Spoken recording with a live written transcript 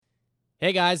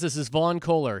Hey guys, this is Vaughn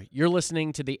Kohler. You're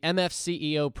listening to the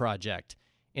MFCEO Project.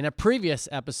 In a previous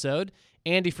episode,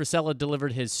 Andy Frisella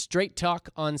delivered his straight talk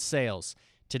on sales.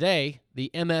 Today, the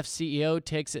MFCEO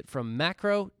takes it from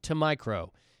macro to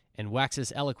micro and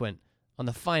waxes eloquent on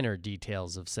the finer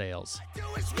details of sales.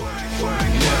 Never on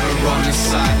the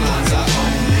sidelines, I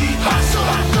only hustle.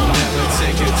 Never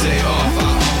take a day off,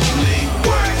 I only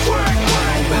work.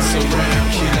 I don't mess around,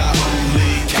 kid, I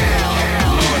only kill.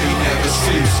 Lordy never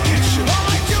sleeps, get your all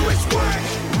I do is work.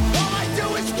 All I do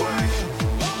is work.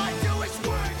 All I do is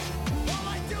work. All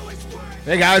I do is work.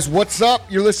 Hey guys, what's up?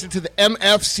 You're listening to the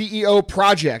MFCEO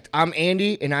Project. I'm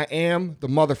Andy, and I am the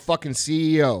motherfucking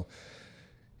CEO.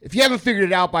 If you haven't figured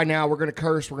it out by now, we're going to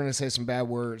curse, we're going to say some bad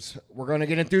words, we're going to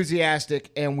get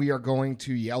enthusiastic, and we are going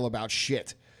to yell about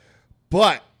shit.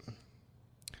 But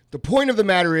the point of the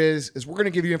matter is we're going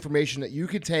to give you information that you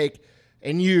can take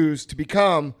and use to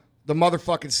become the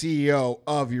motherfucking CEO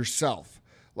of yourself.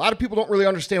 A lot of people don't really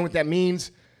understand what that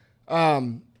means.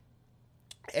 And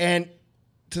to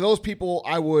those people,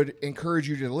 I would encourage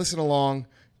you to listen along,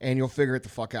 and you'll figure it the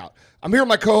fuck out. I'm here with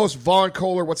my co-host, Vaughn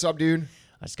Kohler. What's up, dude?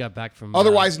 I just got back from...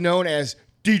 Otherwise known as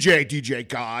DJ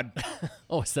God.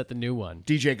 Oh, is that the new one?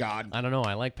 DJ God. I don't know.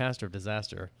 I like Pastor of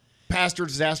Disaster. Pastor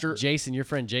Disaster. Jason, your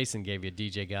friend Jason gave you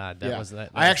DJ God. That was that.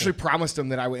 I actually promised him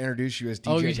that I would introduce you as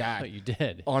DJ God. Oh, you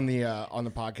did. On the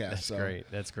podcast. That's so. great.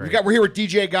 That's great. We're here with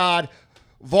DJ God,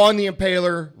 Vaughn the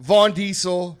Impaler, Vaughn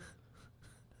Diesel.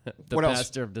 The what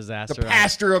Pastor else? of Disaster. The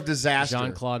Pastor of Disaster.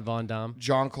 Jean-Claude Van Damme.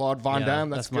 Jean-Claude Van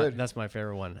Damme. That's good. That's my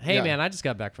favorite one. Hey, Yeah. man, I just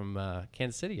got back from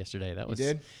Kansas City yesterday. That was... You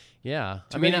did? Yeah.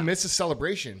 I mean, you missed a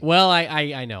celebration. Well,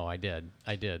 I know I did.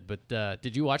 But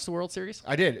did you watch the World Series?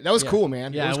 I did. That was cool,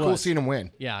 man. Yeah, it was cool seeing him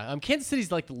win. Yeah. Kansas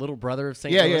City's like the little brother of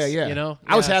St. Yeah, Louis. yeah. You know,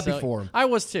 I was Yeah, happy so for him. I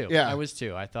was too. Yeah. I was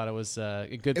too. I thought it was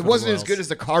good. It for wasn't the as good as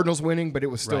the Cardinals winning, but it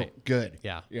was still Right. good.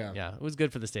 Yeah. Yeah. It was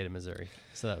good for the state of Missouri,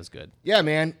 so that was good. Yeah,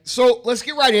 man. So let's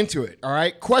get right into it, all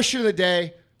right? Question of the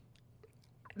day.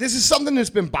 This is something that's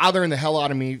been bothering the hell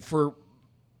out of me for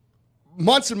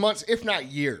months and months, if not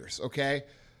years, okay?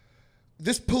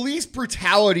 This police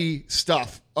brutality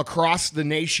stuff across the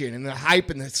nation and the hype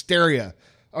and the hysteria.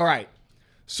 All right.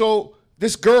 So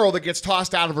this girl that gets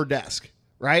tossed out of her desk,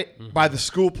 right, by the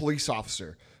school police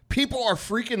officer. People are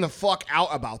freaking the fuck out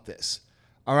about this,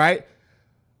 all right?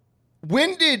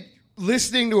 When did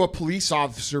listening to a police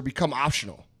officer become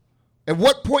optional? At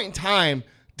what point in time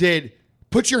did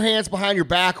put your hands behind your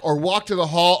back or walk to the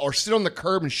hall or sit on the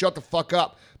curb and shut the fuck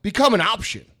up become an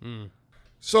option?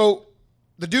 So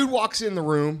the dude walks in the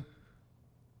room,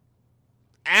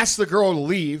 asks the girl to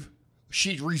leave.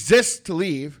 She resists to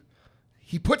leave.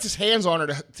 He puts his hands on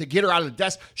her to get her out of the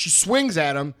desk. She swings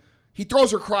at him. He throws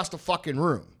her across the fucking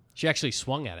room. She actually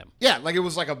swung at him. Yeah, like it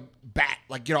was like a bat,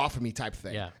 like get off of me type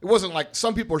thing. Yeah. It wasn't like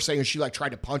some people are saying she like tried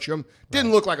to punch him.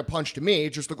 Didn't look like a punch to me.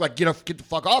 It just looked like get the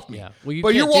fuck off me. Yeah. Well, you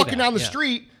but you're can't do walking that. down the Yeah.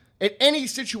 street at any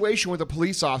situation with a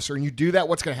police officer and you do that,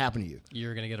 what's going to happen to you?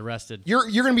 You're gonna get arrested. You're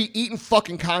going to be eating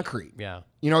fucking concrete. Yeah.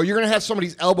 You know, you're going to have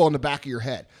somebody's elbow in the back of your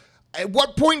head. At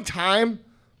what point in time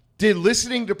did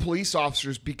listening to police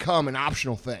officers become an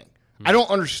optional thing? I don't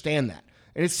understand that.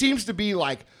 And it seems to be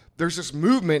like there's this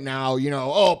movement now, you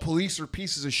know, oh, police are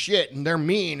pieces of shit and they're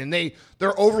mean and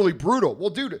they're overly brutal. Well,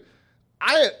 dude,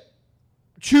 I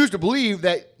choose to believe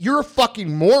that you're a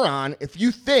fucking moron if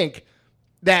you think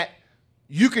that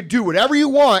you could do whatever you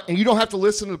want and you don't have to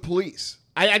listen to the police.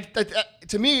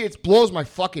 To me, it blows my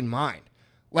fucking mind.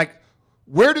 Like,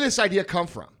 where did this idea come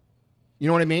from? You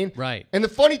know what I mean? Right. And the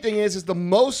funny thing is the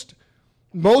most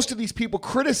of these people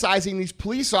criticizing these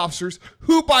police officers,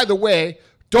 who, by the way,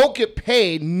 don't get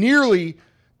paid nearly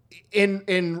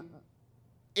in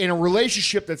a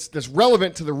relationship that's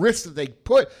relevant to the risk that they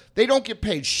put, they don't get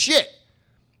paid shit.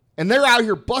 And they're out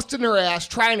here busting their ass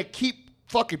trying to keep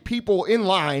fucking people in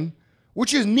line,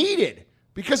 which is needed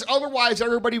because otherwise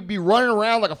everybody would be running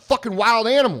around like a fucking wild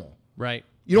animal. Right.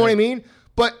 You know what I mean?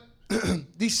 But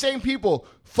these same people,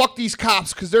 fuck these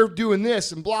cops because they're doing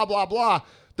this and blah, blah, blah.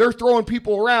 They're throwing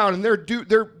people around and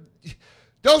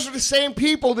those are the same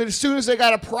people that as soon as they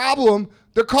got a problem,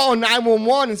 they're calling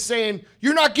 911 and saying,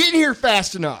 you're not getting here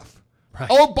fast enough. Right.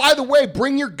 Oh, by the way,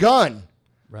 bring your gun.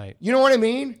 Right. You know what I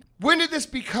mean? When did this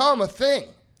become a thing?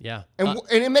 Yeah. And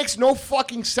it makes no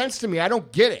fucking sense to me. I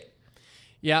don't get it.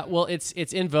 Yeah, well, it's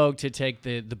in vogue to take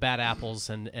the bad apples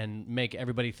and make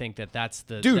everybody think that's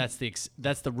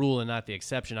the rule and not the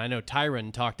exception. I know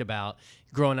Tyron talked about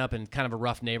growing up in kind of a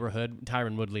rough neighborhood.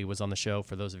 Tyron Woodley was on the show,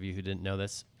 for those of you who didn't know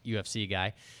this, UFC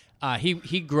guy.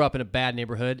 He grew up in a bad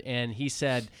neighborhood, and he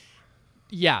said,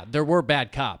 yeah, there were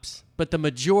bad cops, but the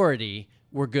majority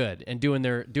were good and doing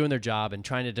their job and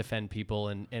trying to defend people,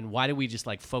 and why do we just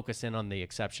like focus in on the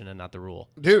exception and not the rule?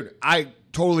 Dude, I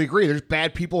totally agree. There's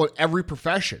bad people in every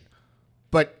profession.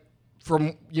 But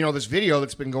from, this video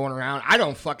that's been going around, I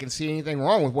don't fucking see anything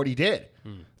wrong with what he did.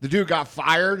 The dude got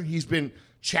fired. He's been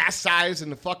chastised in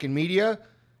the fucking media.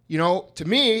 To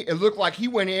me, it looked like he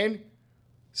went in,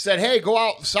 said, hey, go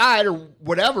outside or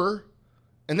whatever,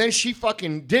 and then she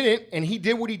fucking didn't, and he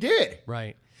did what he did.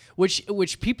 Right.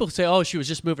 Which people say, oh, she was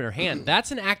just moving her hand.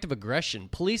 That's an act of aggression.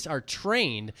 Police are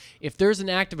trained. If there's an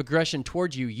act of aggression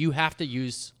towards you, you have to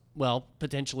use,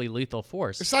 potentially lethal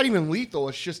force. It's not even lethal.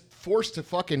 It's just forced to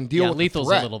fucking deal with lethal's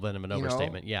the threat, a little bit of an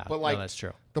overstatement. Yeah, but that's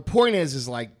true. The point is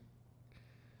like,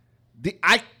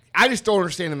 I just don't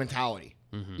understand the mentality.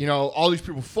 All these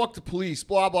people, fuck the police,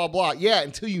 blah, blah, blah. Yeah,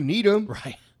 until you need them.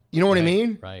 Right. You know what I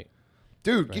mean? Right.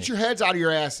 Dude, get your heads out of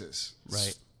your asses.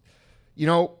 Right.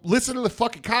 Listen to the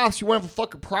fucking cops. You want to have a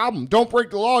fucking problem. Don't break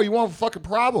the law. You want to have a fucking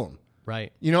problem.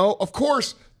 Right. Of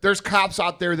course, there's cops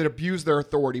out there that abuse their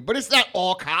authority, but it's not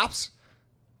all cops.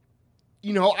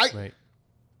 Right.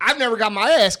 I've never got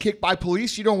my ass kicked by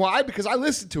police. You know why? Because I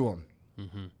listen to them.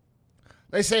 Mm-hmm.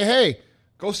 They say, hey,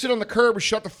 go sit on the curb and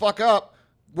shut the fuck up.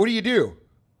 What do?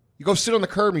 You go sit on the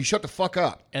curb and you shut the fuck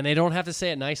up. And they don't have to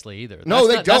say it nicely either. No,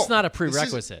 they don't. That's not a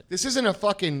prerequisite. This isn't a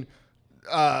fucking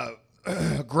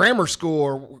grammar school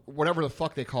or whatever the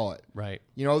fuck they call it. Right.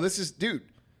 They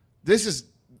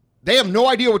have no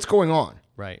idea what's going on.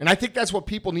 Right. And I think that's what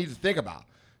people need to think about.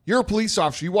 You're a police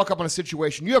officer. You walk up on a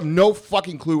situation. You have no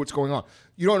fucking clue what's going on.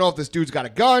 You don't know if this dude's got a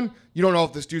gun. You don't know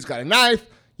if this dude's got a knife.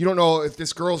 You don't know if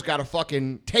this girl's got a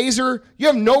fucking taser. You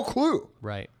have no clue.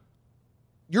 Right.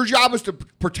 Your job is to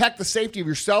protect the safety of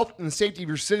yourself and the safety of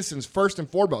your citizens first and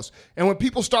foremost. And when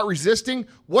people start resisting,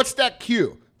 what's that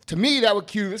cue? To me, that would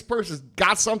cue this person's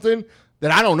got something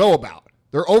that I don't know about.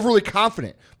 They're overly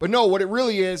confident. But no, what it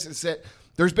really is that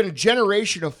there's been a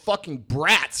generation of fucking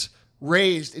brats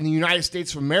raised in the United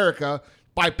States of America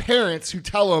by parents who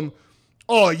tell them,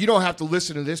 oh, you don't have to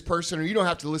listen to this person, or you don't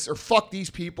have to listen, or fuck these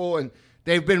people. And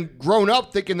they've been grown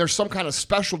up thinking there's some kind of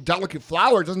special delicate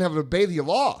flower that doesn't have to obey the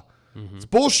law. Mm-hmm. It's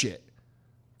bullshit.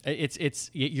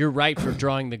 You're right for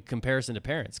drawing the comparison to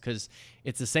parents, because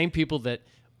it's the same people that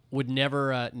would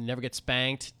never get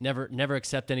spanked, never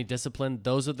accept any discipline.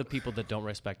 Those are the people that don't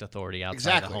respect authority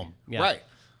outside the home. Yeah. Right.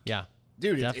 Yeah.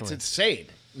 Dude, it's insane.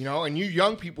 And you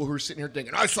young people who are sitting here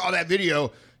thinking, I saw that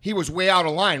video, he was way out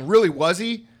of line. Really, was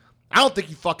he? I don't think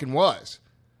he fucking was.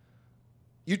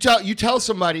 You tell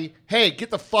somebody, hey,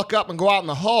 get the fuck up and go out in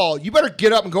the hall. You better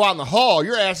get up and go out in the hall.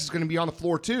 Your ass is going to be on the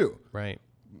floor too. Right.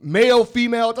 Male,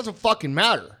 female, it doesn't fucking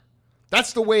matter.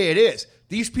 That's the way it is.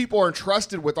 These people are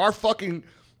entrusted with our fucking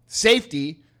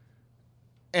safety,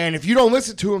 and if you don't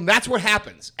listen to them, that's what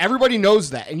happens. Everybody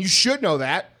knows that, and you should know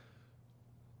that.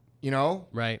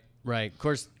 Right. Of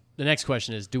course, the next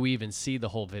question is, do we even see the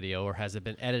whole video, or has it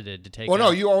been edited to take? Well,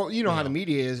 no, you know how the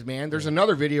media is, man. There's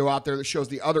another video out there that shows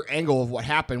the other angle of what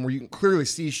happened, where you can clearly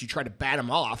see she tried to bat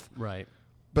him off. Right.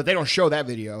 But they don't show that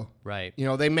video. Right.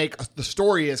 They make the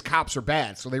story as cops are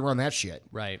bad, so they run that shit.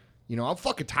 Right. I'm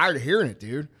fucking tired of hearing it,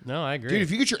 dude. No, I agree. Dude,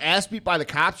 if you get your ass beat by the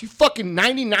cops, you fucking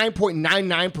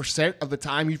 99.99% of the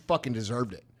time you fucking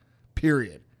deserved it.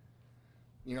 Period.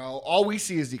 All we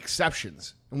see is the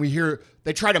exceptions. And we hear,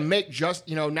 they try to make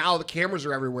now the cameras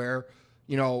are everywhere.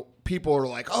 People are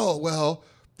like, oh, well,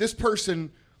 this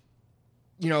person,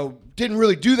 didn't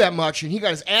really do that much and he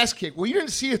got his ass kicked. Well, you didn't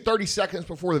see it 30 seconds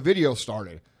before the video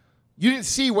started. You didn't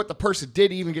see what the person did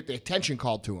to even get the attention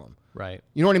called to him. Right.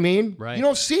 You know what I mean? Right. You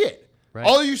don't see it. Right.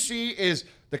 All you see is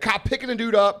the cop picking the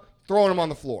dude up, throwing him on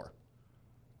the floor.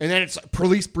 And then it's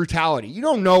police brutality. You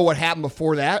don't know what happened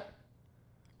before that.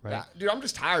 Right. Dude, I'm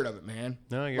just tired of it, man.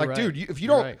 No, you're right. Dude,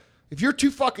 if you're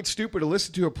too fucking stupid to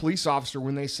listen to a police officer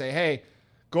when they say, hey,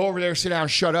 go over there, sit down,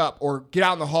 shut up, or get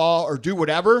out in the hall, or do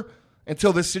whatever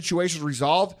until this situation is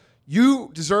resolved,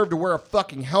 you deserve to wear a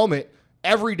fucking helmet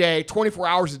every day, 24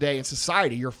 hours a day in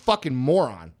society. You're a fucking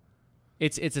moron.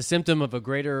 It's a symptom of a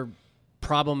greater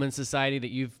problem in society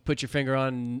that you've put your finger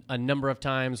on a number of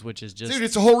times, which is just... Dude,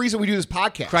 it's the whole reason we do this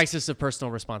podcast. Crisis of personal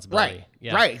responsibility. Right,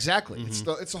 yeah. Right, exactly. Mm-hmm.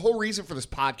 It's the whole reason for this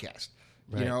podcast.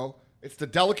 Right. It's the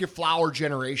delicate flower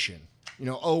generation.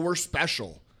 We're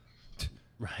special.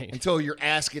 Right. Until your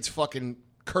ass gets fucking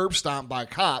curb stomped by a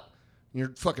cop and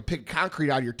you're fucking picking concrete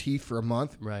out of your teeth for a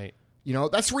month. Right.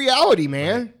 That's reality,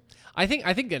 man. Right. I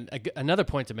think another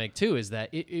point to make too is that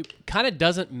it kind of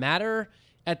doesn't matter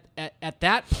at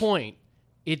that point.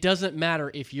 It doesn't matter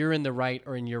if you're in the right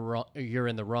or you're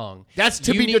in the wrong. That's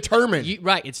to be determined.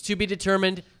 Right. It's to be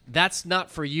determined. That's not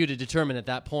for you to determine at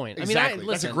that point. Exactly. I mean,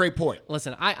 That's a great point.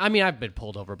 Listen, I mean, I've been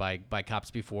pulled over by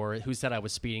cops before who said I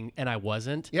was speeding and I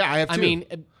wasn't. Yeah, I have too. I mean,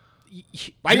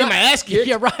 I get my ass kicked.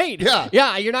 Yeah, right. Yeah.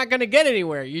 Yeah, you're not going to get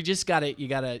anywhere. You just got to you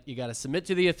got to submit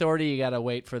to the authority. You got to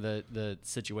wait for the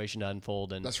situation to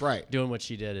unfold, and That's right. Doing what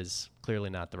she did is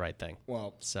clearly not the right thing.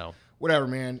 Well, So, whatever,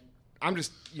 man. I'm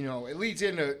just, it leads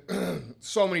into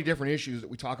so many different issues that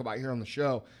we talk about here on the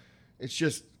show. It's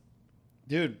just,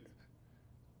 dude,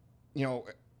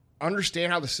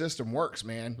 understand how the system works,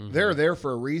 man. Mm-hmm. They're there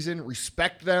for a reason.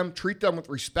 Respect them. Treat them with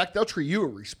respect. They'll treat you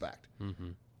with respect.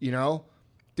 Mm-hmm.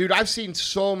 Dude, I've seen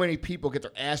so many people get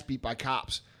their ass beat by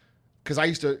cops because I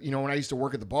used to, when I used to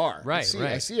work at the bar. Right,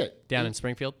 I see it. down in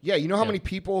Springfield? Yeah, you know how many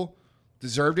people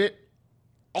deserved it?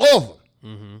 All of them.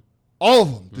 Mm-hmm. All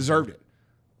of them deserved it.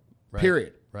 Right.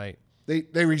 Period. Right.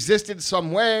 They resisted in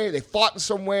some way. They fought in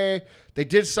some way. They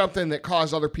did something that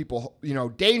caused other people,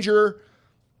 danger.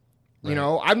 Right.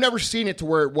 I've never seen it to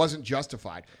where it wasn't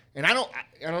justified. And I don't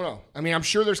know. I mean, I'm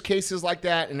sure there's cases like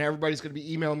that, and everybody's going to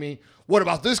be emailing me, what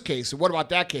about this case? And what about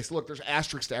that case? Look, there's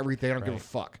asterisks to everything. I don't give a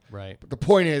fuck. Right. But the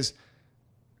point is,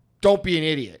 don't be an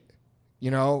idiot.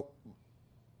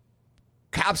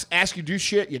 Cops ask you to do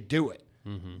shit, you do it.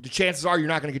 Mm-hmm. The chances are you're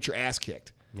not going to get your ass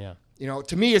kicked. Yeah.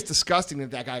 To me, it's disgusting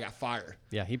that guy got fired.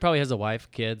 Yeah, he probably has a wife,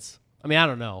 kids. I mean, I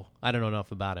don't know. I don't know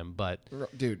enough about him, but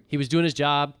Dude, he was doing his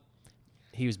job.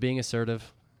 He was being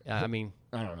assertive. I mean,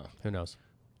 I don't know. who knows?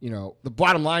 The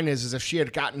bottom line is if she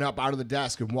had gotten up out of the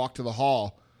desk and walked to the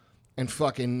hall and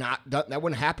fucking that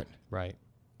wouldn't happen. Right.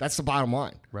 That's the bottom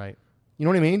line. Right. You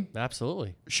know what I mean?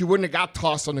 Absolutely. She wouldn't have got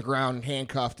tossed on the ground and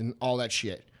handcuffed and all that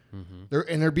shit.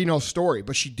 Mm-hmm. There'd be no story,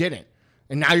 but she didn't.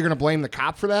 And now you're going to blame the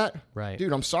cop for that? Right.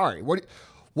 Dude, I'm sorry.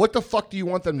 What the fuck do you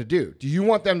want them to do? Do you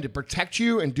want them to protect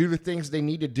you and do the things they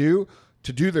need to do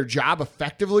their job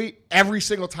effectively every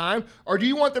single time? Or do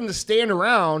you want them to stand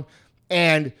around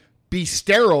and be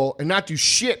sterile and not do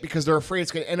shit because they're afraid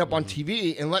it's going to end up on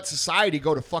TV and let society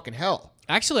go to fucking hell?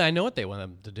 Actually, I know what they want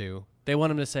them to do. They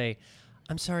want them to say,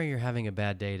 I'm sorry you're having a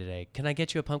bad day today. Can I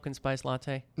get you a pumpkin spice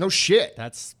latte? No shit.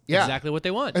 That's Yeah. exactly what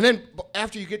they want. And then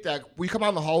after you get that, will you come out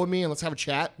in the hall with me and let's have a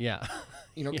chat? Yeah.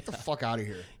 Get the fuck out of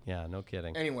here. Yeah, no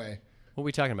kidding. Anyway, What are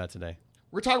we talking about today?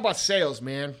 we're talking about sales,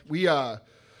 man. We hit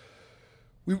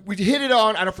it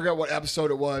on, I don't forget what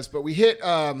episode it was, but we hit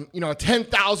a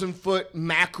 10,000 foot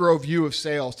macro view of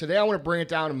sales. Today I want to bring it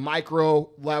down to micro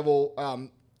level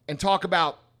and talk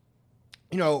about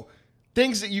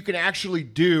things that you can actually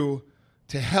do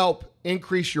to help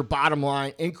increase your bottom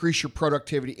line, increase your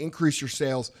productivity, increase your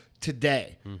sales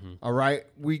today. All right.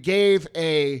 We gave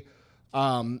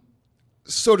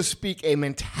so to speak, a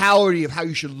mentality of how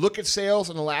you should look at sales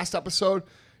in the last episode.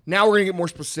 Now we're going to get more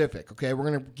specific, okay? We're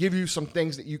going to give you some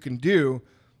things that you can do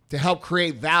to help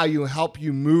create value and help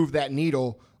you move that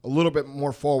needle a little bit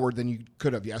more forward than you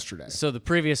could have yesterday. So the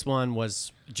previous one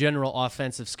was general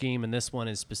offensive scheme, and this one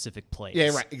is specific plays. Yeah,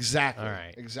 right. Exactly. All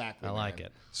right. Exactly. I like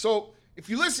it. So if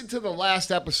you listen to the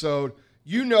last episode,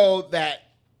 you know that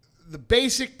the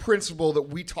basic principle that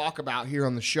we talk about here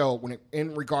on the show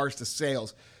in regards to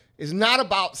sales is not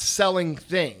about selling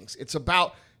things. It's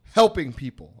about helping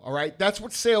people, all right? That's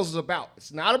what sales is about.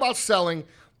 It's not about selling.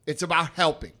 It's about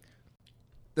helping.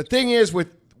 The thing is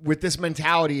with this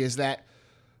mentality is that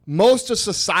most of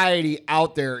society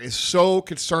out there is so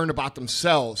concerned about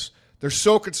themselves. They're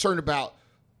so concerned about,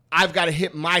 I've got to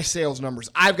hit my sales numbers.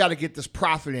 I've got to get this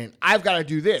profit in. I've got to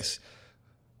do this.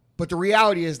 But the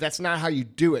reality is that's not how you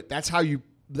do it. That's how you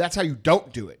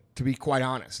don't do it, to be quite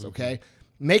honest, okay?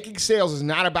 Making sales is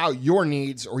not about your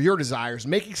needs or your desires.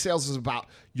 Making sales is about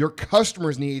your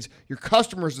customers' needs, your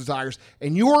customers' desires,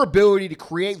 and your ability to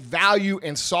create value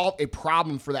and solve a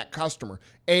problem for that customer,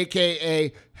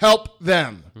 a.k.a. help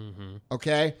them,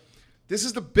 okay? This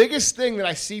is the biggest thing that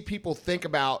I see people think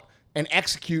about and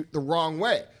execute the wrong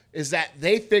way, is that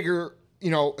they figure,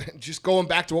 just going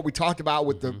back to what we talked about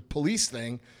with the police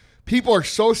thing, people are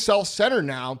so self-centered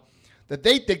now that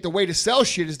they think the way to sell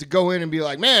shit is to go in and be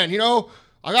like, man,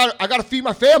 I got to feed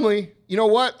my family. You know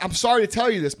what? I'm sorry to tell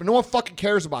you this, but no one fucking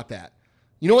cares about that.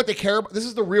 You know what they care about? This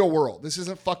is the real world. This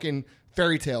isn't fucking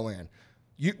fairy tale land.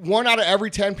 1 out of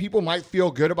every 10 people might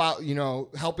feel good about,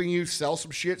 helping you sell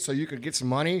some shit so you can get some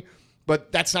money,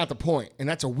 but that's not the point. And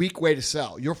that's a weak way to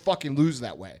sell. You'll fucking lose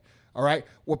that way. All right?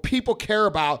 What people care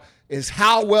about is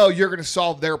how well you're going to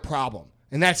solve their problem.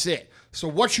 And that's it. So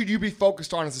what should you be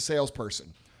focused on as a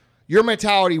salesperson? Your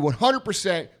mentality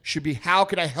 100% should be, how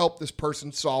can I help this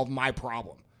person solve my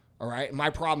problem? All right? And my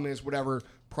problem is whatever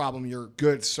problem your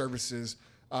goods, services,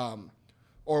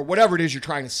 or whatever it is you're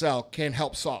trying to sell can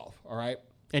help solve. All right.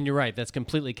 And you're right. That's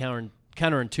completely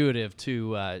counterintuitive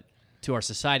to our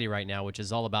society right now, which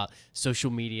is all about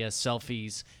social media,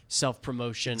 selfies,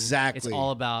 self-promotion. Exactly. It's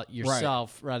all about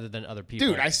yourself rather than other people.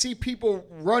 Dude, I see people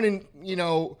running, you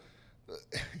know,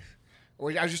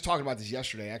 I was just talking about this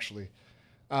yesterday, actually.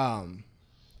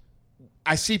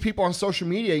 I see people on social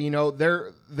media, you know,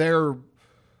 their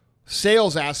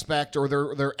sales aspect or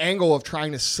their angle of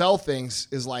trying to sell things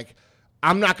is like,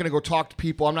 I'm not going to go talk to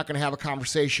people. I'm not going to have a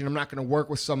conversation. I'm not going to work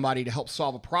with somebody to help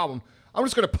solve a problem. I'm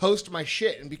just going to post my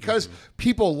shit. And because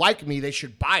people like me, they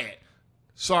should buy it.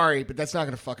 Sorry, but that's not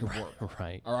going to fucking work.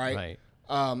 Right. All right. Right.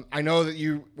 I know that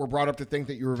you were brought up to think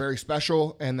that you were very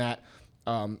special and that,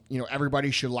 you know,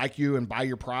 everybody should like you and buy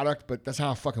your product, but that's not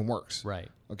how it fucking works. Right.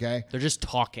 Okay. They're just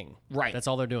talking. Right. That's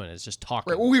all they're doing is just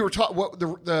talking. Right. Well, we were talking. What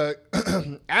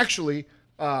the actually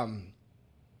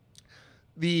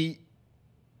the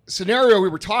scenario we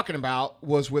were talking about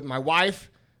was with my wife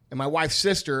and my wife's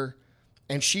sister,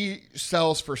 and she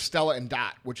sells for Stella and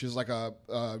Dot, which is like a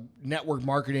network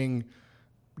marketing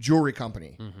jewelry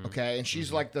company. Okay, and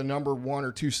she's like the number 1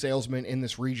 or 2 salesman in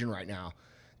this region right now,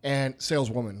 and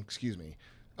saleswoman, excuse me.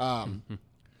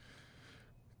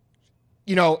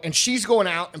 You know, and she's going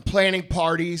out and planning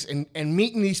parties and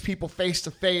meeting these people face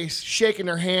to face, shaking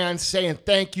their hands, saying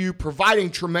thank you,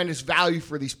 providing tremendous value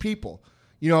for these people.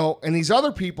 You know, and these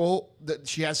other people that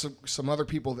she has some other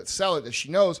people that sell it that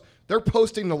she knows, they're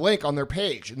posting the link on their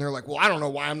page. And they're like, well, I don't know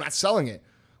why I'm not selling it.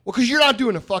 Well, because you're not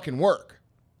doing the fucking work.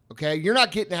 Okay? You're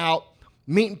not getting out,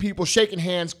 meeting people, shaking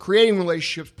hands, creating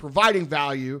relationships, providing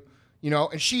value, you know,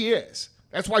 and she is.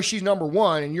 That's why she's number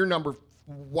 1 and you're number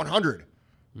 100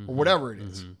 or whatever it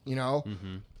is, you know?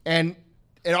 And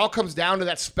it all comes down to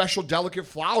that special, delicate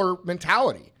flower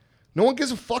mentality. No one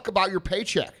gives a fuck about your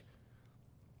paycheck.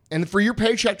 And for your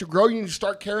paycheck to grow, you need to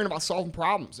start caring about solving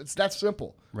problems. It's that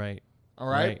simple. Right. All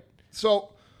right? Right.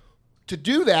 So to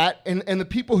do that, and the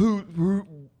people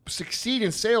who succeed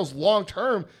in sales long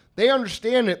term, they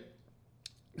understand that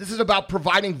this is about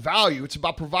providing value. It's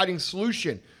about providing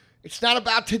solution. It's not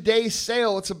about today's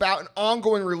sale. It's about an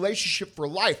ongoing relationship for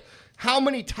life. How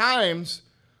many times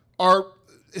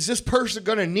is this person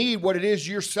going to need what it is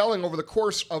you're selling over the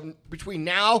course of between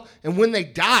now and when they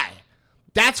die?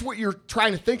 That's what you're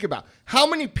trying to think about. How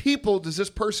many people does this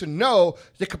person know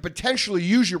that could potentially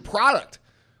use your product?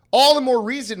 All the more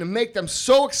reason to make them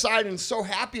so excited and so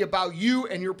happy about you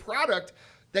and your product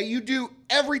that you do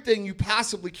everything you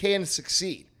possibly can to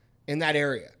succeed in that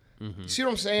area. You see what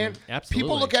I'm saying? Absolutely.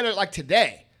 People look at it like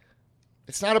today.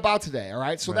 It's not about today, all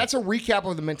right? So that's a recap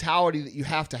of the mentality that you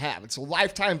have to have. It's a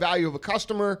lifetime value of a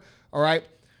customer, all right?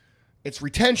 It's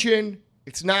retention.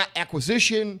 It's not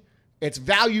acquisition. It's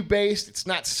value-based. It's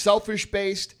not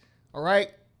selfish-based, all right?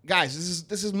 Guys,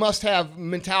 this is must-have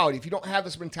mentality. If you don't have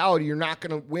this mentality, you're not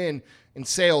going to win in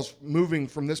sales moving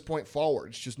from this point forward.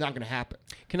 It's just not going to happen.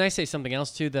 Can I say something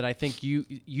else, too, that I think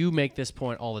you make this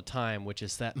point all the time, which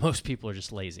is that most people are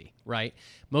just lazy, right?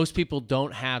 Most people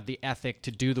don't have the ethic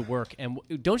to do the work. And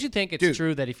don't you think it's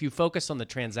true that if you focus on the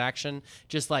transaction,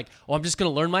 just like, oh, I'm just going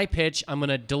to learn my pitch, I'm going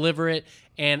to deliver it,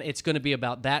 and it's going to be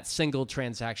about that single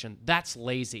transaction, that's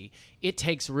lazy. It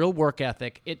takes real work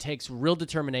ethic. It takes real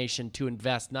determination to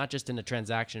invest, not just in a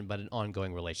transaction, but an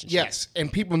ongoing relationship. Yes,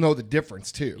 and people know the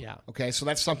difference, too. Yeah. Okay, so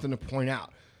that's something to point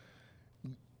out.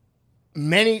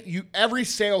 Every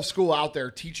sales school out there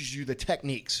teaches you the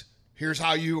techniques. Here's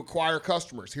how you acquire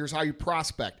customers. Here's how you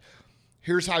prospect.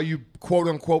 Here's how you quote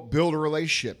unquote build a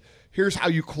relationship. Here's how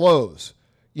you close.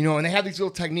 You know, and they have these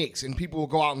little techniques, and people will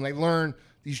go out and they learn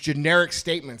these generic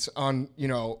statements on, you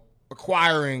know,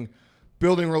 acquiring,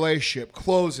 building a relationship,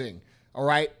 closing. All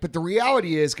right. But the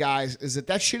reality is, guys, is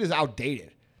that shit is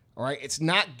outdated. All right. It's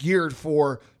not geared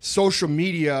for social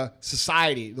media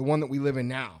society, the one that we live in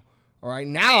now. All right.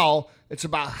 Now it's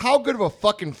about how good of a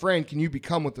fucking friend can you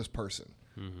become with this person?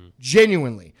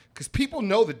 Genuinely. Because people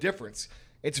know the difference.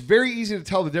 It's very easy to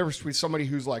tell the difference between somebody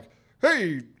who's like,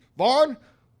 hey, Vaughn,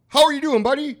 how are you doing,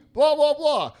 buddy? Blah, blah,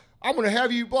 blah. I'm going to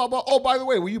have you, blah, blah. Oh, by the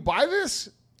way, will you buy this?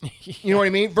 You know what I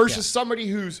mean? Versus somebody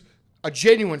who's a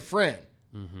genuine friend,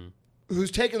 who's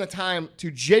taken the time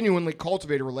to genuinely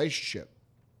cultivate a relationship.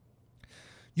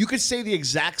 You could say the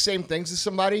exact same things to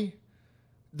somebody,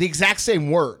 the exact same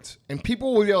words, and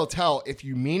people will be able to tell if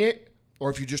you mean it or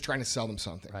if you're just trying to sell them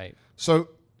something. Right. So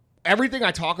everything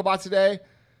I talk about today,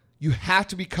 you have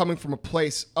to be coming from a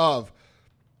place of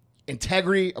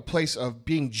integrity, a place of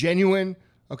being genuine,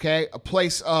 okay? A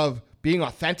place of being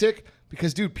authentic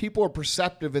because, dude, people are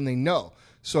perceptive and they know.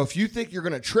 So if you think you're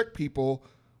going to trick people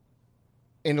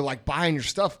into like buying your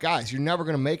stuff, guys, you're never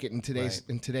going to make it in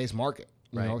today's market.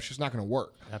 You Right. know, it's just not going to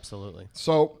work. Absolutely.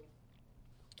 So,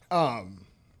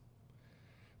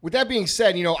 with that being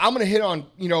said, you know, I'm going to hit on,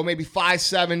 you know, maybe 5,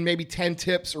 7, maybe 10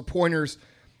 tips or pointers,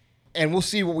 and we'll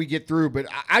see what we get through. But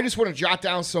I just want to jot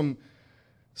down some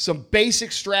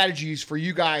basic strategies for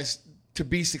you guys to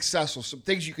be successful, some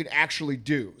things you can actually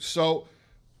do. So,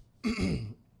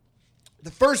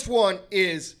 the first one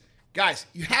is, guys,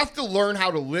 you have to learn how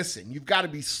to listen. You've got to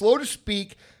be slow to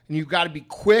speak, and you've got to be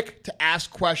quick to ask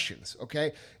questions,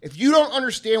 okay? If you don't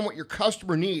understand what your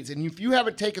customer needs, and if you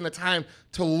haven't taken the time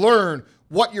to learn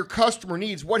what your customer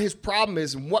needs, what his problem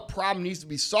is, and what problem needs to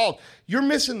be solved, you're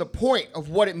missing the point of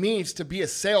what it means to be a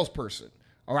salesperson,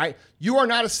 all right? You are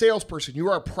not a salesperson. You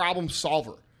are a problem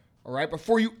solver, all right?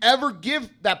 Before you ever give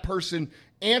that person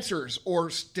answers or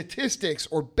statistics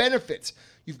or benefits,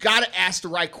 you've got to ask the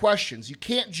right questions. You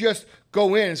can't just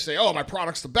go in and say, oh, my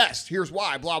product's the best. Here's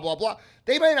why, blah, blah, blah.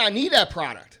 They may not need that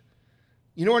product.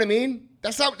 You know what I mean?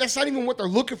 That's not even what they're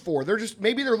looking for.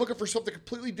 Maybe they're looking for something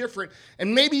completely different,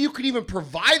 and maybe you could even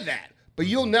provide that, but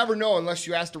you'll never know unless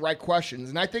you ask the right questions.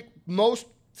 And I think most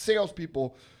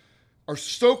salespeople are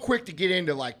so quick to get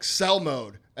into like sell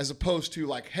mode as opposed to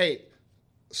like, hey,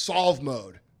 solve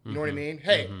mode. You know what I mean?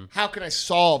 Hey, how can I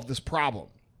solve this problem?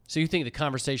 So you think the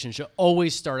conversation should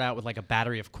always start out with like a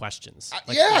battery of questions?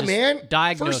 Like Yeah, just man.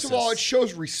 Diagnosis. First of all, it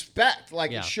shows respect. Like,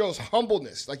 Yeah. it shows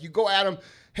humbleness. Like, you go at them,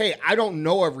 hey, I don't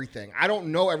know everything. I don't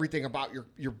know everything about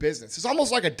your business. It's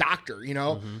almost like a doctor, you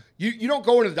know? You don't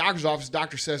go into the doctor's office, the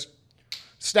doctor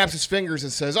snaps his fingers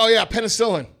and says, oh, yeah,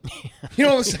 penicillin. You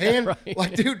know what I'm saying? Right.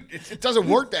 Like, dude, it doesn't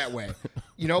work that way.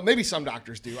 You know, maybe some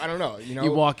doctors do. I don't know. You know,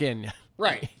 You walk in.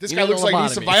 right. This You guy need looks a like he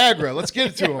needs some lobotomy. Viagra. Let's get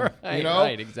it to him. Right, you know?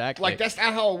 right, exactly. Like, that's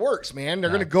not how it works, man.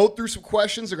 They're going to go through some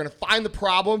questions. They're going to find the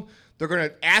problem. They're going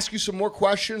to ask you some more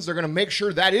questions. They're going to make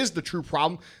sure that is the true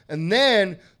problem. And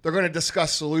then they're going to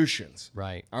discuss solutions.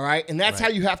 Right. All right? And that's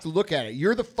Right. how you have to look at it.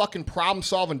 You're the fucking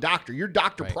problem-solving doctor. You're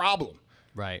Dr. Right. Problem.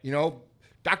 Right. You know,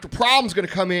 Dr. Problem's going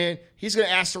to come in. He's going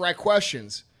to ask the right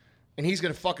questions. And he's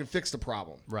going to fucking fix the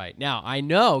problem. Right. Now, I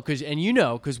know,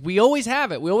 because we always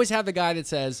have it. We always have the guy that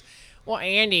says, well,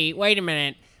 Andy, wait a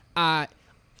minute.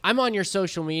 I'm on your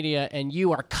social media and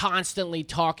you are constantly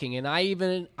talking. And I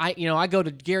go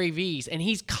to Gary V's and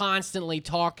he's constantly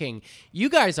talking. You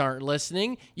guys aren't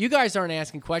listening. You guys aren't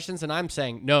asking questions. And I'm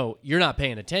saying, no, you're not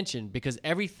paying attention, because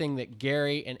everything that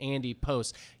Gary and Andy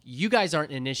post, you guys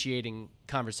aren't initiating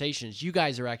conversations. You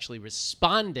guys are actually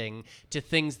responding to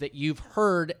things that you've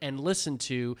heard and listened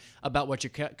to about what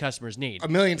your customers need. A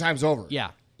million times over. Yeah.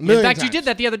 A million In fact, you times. did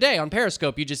that the other day on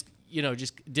Periscope. You just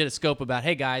did a scope about,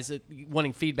 hey guys,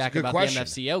 wanting feedback It's a good about question.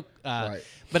 the MFCEO. Right.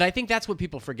 But I think that's what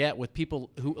people forget with people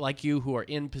who like you, who are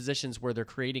in positions where they're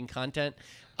creating content.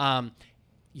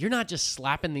 You're not just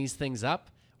slapping these things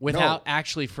up without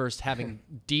actually first having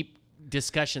deep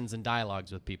discussions and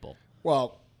dialogues with people.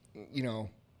 Well, you know,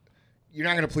 you're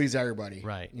not going to please everybody.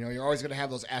 Right. You know, you're always going to have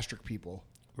those asterisk people.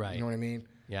 Right. You know what I mean?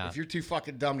 Yeah. If you're too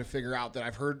fucking dumb to figure out that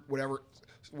I've heard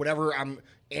whatever I'm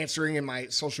answering in my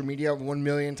social media 1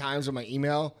 million times in my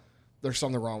email, there's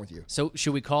something wrong with you. So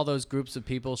should we call those groups of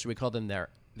people, should we call them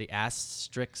the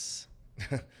asterisks?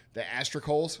 The asterisk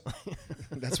holes.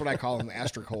 That's what I call them, the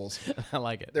asterisk holes. I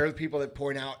like it. They're the people that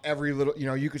point out every little, you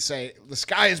know, you could say the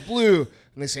sky is blue,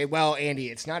 and they say, well, Andy,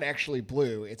 it's not actually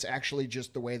blue. It's actually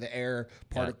just the way the air,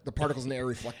 the particles in the air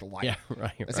reflect the light. Yeah,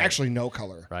 right, It's right. actually no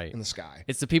color Right. in the sky.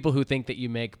 It's the people who think that you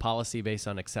make policy based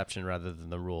on exception rather than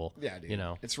the rule. Yeah, dude. You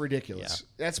know. It's ridiculous.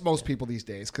 That's most people these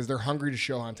days because they're hungry to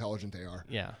show how intelligent they are.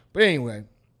 Yeah. But anyway,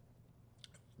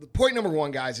 the point number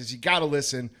one, guys, is you got to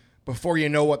listen before you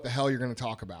know what the hell you're going to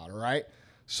talk about, all right?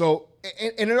 So,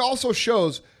 and it also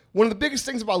shows, one of the biggest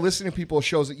things about listening to people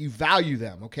shows that you value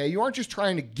them, okay? You aren't just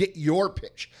trying to get your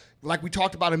pitch. Like we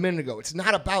talked about a minute ago, it's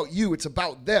not about you, it's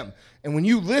about them. And when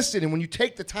you listen and when you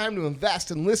take the time to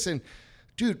invest and listen,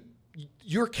 dude,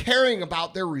 you're caring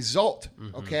about their result,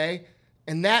 okay?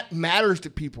 And that matters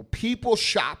to people. People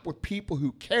shop with people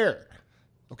who care,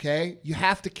 okay? You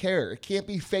have to care. It can't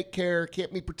be fake care. It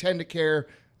can't be pretend to care.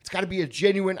 It's got to be a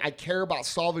genuine, I care about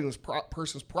solving this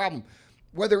person's problem.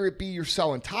 Whether it be you're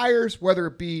selling tires, whether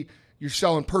it be you're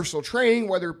selling personal training,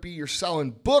 whether it be you're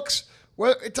selling books,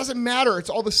 well, it doesn't matter.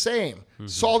 It's all the same.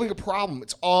 Solving a problem,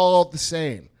 it's all the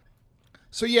same.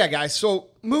 So yeah, guys, so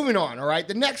moving on, all right?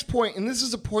 The next point, and this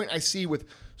is a point I see with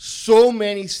so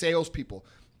many salespeople.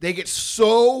 They get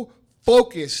so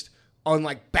focused on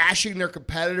like bashing their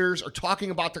competitors or talking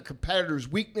about their competitors'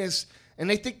 weakness, and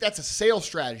they think that's a sales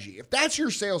strategy. If that's your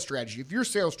sales strategy, if your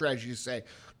sales strategy is to say,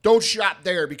 don't shop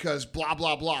there because blah,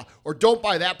 blah, blah, or don't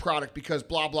buy that product because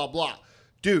blah, blah, blah.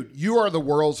 Dude, you are the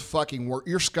world's fucking worst.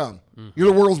 You're scum.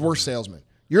 You're the world's worst salesman.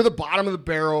 You're the bottom of the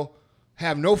barrel,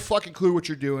 have no fucking clue what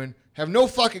you're doing, have no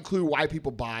fucking clue why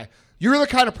people buy. You're the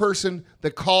kind of person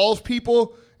that calls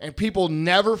people and people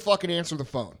never fucking answer the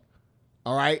phone.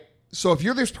 All right? So if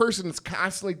you're this person that's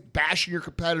constantly bashing your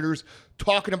competitors,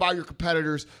 talking about your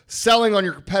competitors, selling on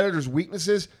your competitors'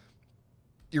 weaknesses,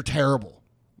 you're terrible.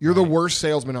 You're the worst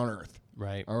salesman on earth.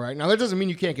 Right. All right? Now, that doesn't mean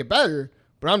you can't get better,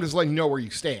 but I'm just letting you know where you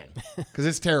stand because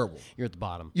it's terrible. You're at the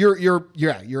bottom. You're at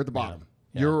the bottom.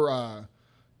 Yeah.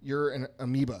 You're an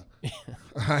amoeba.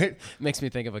 All right? Makes me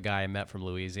think of a guy I met from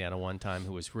Louisiana one time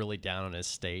who was really down on his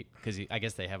state because I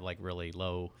guess they have like really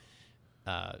low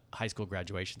high school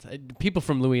graduations. People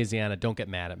from Louisiana don't get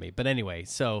mad at me. But anyway,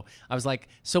 so I was like,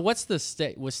 so what's the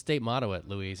state motto at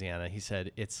Louisiana? He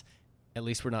said, it's at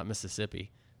least we're not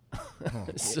Mississippi.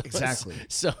 Exactly.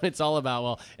 So it's all about,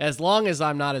 well, as long as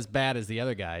I'm not as bad as the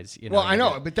other guys. You know, Well, I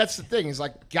know, but that's the thing is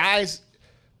like guys,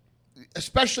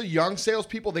 especially young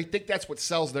salespeople, they think that's what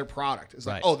sells their product. It's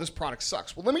like, Right. oh, this product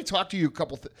sucks. Well, let me talk to you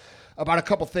about a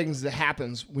couple things that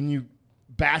happens when you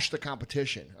bash the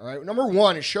competition. All right. Number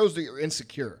one, it shows that you're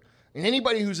insecure. And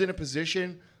anybody who's in a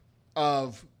position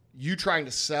of you trying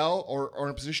to sell or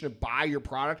in a position to buy your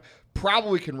product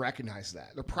probably can recognize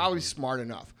that. They're probably smart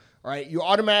enough. All right. You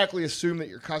automatically assume that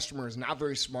your customer is not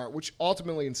very smart, which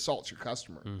ultimately insults your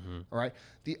customer. All right.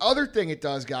 The other thing it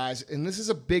does, guys, and this is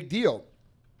a big deal,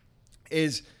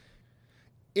 is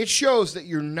it shows that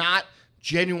you're not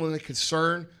genuinely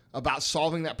concerned about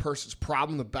solving that person's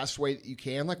problem the best way that you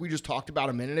can. Like we just talked about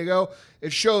a minute ago,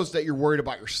 it shows that you're worried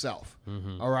about yourself.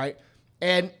 All right.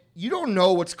 And you don't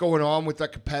know what's going on with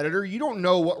that competitor. You don't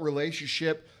know what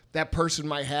relationship that person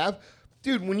might have.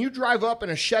 Dude, when you drive up in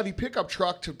a Chevy pickup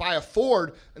truck to buy a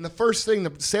Ford and the first thing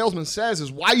the salesman says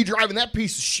is, why are you driving that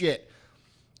piece of shit?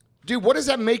 Dude, what does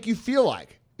that make you feel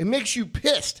like? It makes you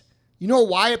pissed. You know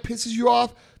why it pisses you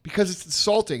off? Because it's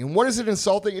insulting. And what is it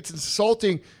insulting? It's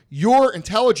insulting your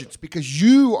intelligence because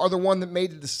you are the one that made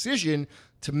the decision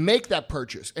to make that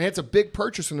purchase. And it's a big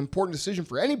purchase, an important decision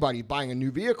for anybody buying a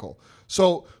new vehicle.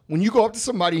 So when you go up to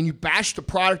somebody and you bash the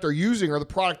product they're using or the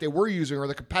product they were using or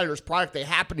the competitor's product they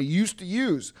happen to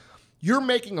use, you're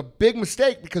making a big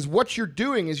mistake because what you're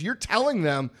doing is you're telling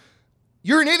them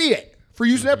you're an idiot for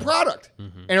using that product.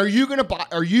 And are you gonna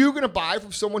buy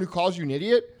from someone who calls you an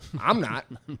idiot? I'm not.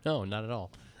 No, not at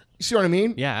all. You see what I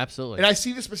mean? Yeah, absolutely. And I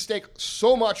see this mistake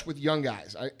so much with young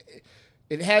guys.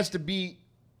 It has to be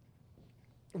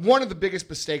one of the biggest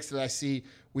mistakes that I see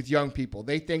with young people.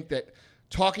 They think that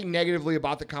talking negatively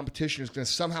about the competition is going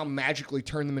to somehow magically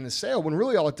turn them into a sale when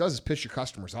really all it does is piss your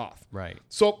customers off. Right.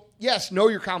 So, yes, know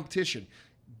your competition.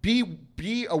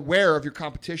 Be aware of your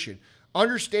competition.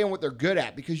 Understand what they're good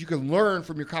at because you can learn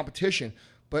from your competition.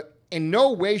 But in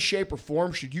no way, shape, or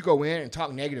form should you go in and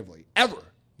talk negatively, ever,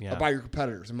 about your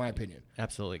competitors, in my opinion.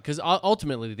 Absolutely. Because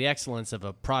ultimately, the excellence of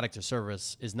a product or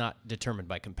service is not determined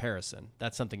by comparison.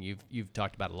 That's something you've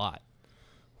talked about a lot.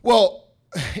 Well,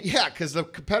 yeah, because the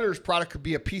competitor's product could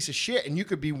be a piece of shit, and you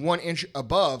could be 1 inch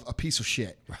above a piece of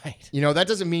shit. Right. You know, that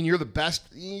doesn't mean you're the best.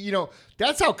 You know,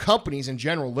 that's how companies in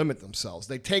general limit themselves.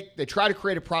 They try to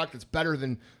create a product that's better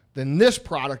than this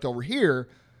product over here,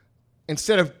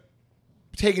 instead of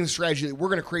taking the strategy that we're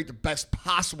going to create the best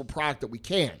possible product that we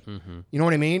can. You know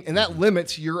what I mean? And that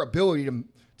limits your ability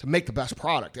to make the best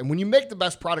product. And when you make the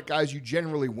best product, guys, you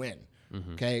generally win.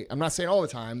 Okay? I'm not saying all the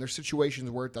time. There's situations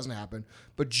where it doesn't happen.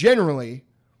 But generally,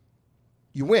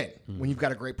 you win when you've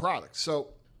got a great product.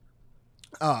 So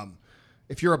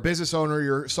if you're a business owner,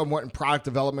 you're somewhat in product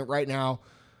development right now,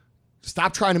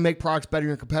 stop trying to make products better than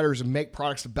your competitors and make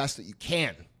products the best that you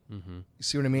can. You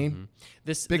see what I mean?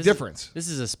 Big difference. This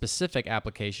is a specific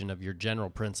application of your general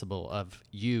principle of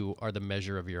you are the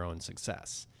measure of your own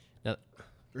success. Now,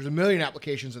 there's a million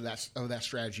applications of that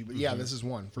strategy, but yeah, this is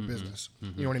one for business.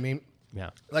 You know what I mean? Yeah.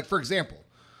 Like, for example,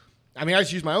 I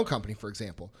just use my own company, for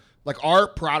example. Like, our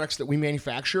products that we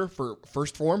manufacture for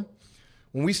First Form,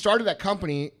 when we started that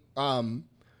company,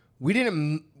 we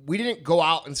didn't go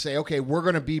out and say, okay, we're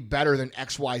going to be better than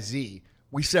XYZ.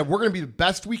 We said we're going to be the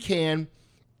best we can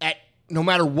at no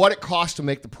matter what it costs to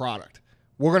make the product.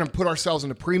 We're going to put ourselves in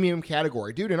the premium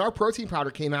category. Dude, and our protein powder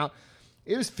came out,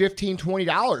 it was $15,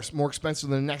 $20 more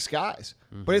expensive than the next guy's.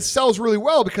 But it sells really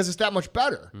well because it's that much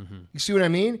better. You see what I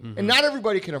mean? And not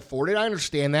everybody can afford it. I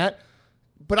understand that.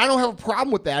 But I don't have a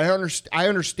problem with that. I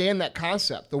understand that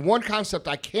concept. The one concept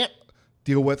I can't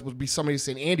deal with would be somebody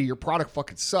saying, Andy, your product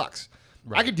fucking sucks.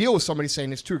 Right. I could deal with somebody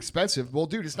saying it's too expensive. Well,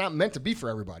 dude, it's not meant to be for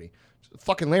everybody.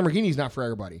 Fucking Lamborghini's not for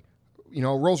everybody. You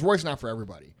know, Rolls Royce not for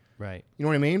everybody. Right. You know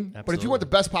what I mean? Absolutely. But if you want the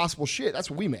best possible shit, that's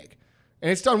what we make.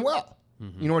 And it's done well.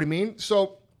 You know what I mean?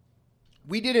 So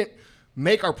we didn't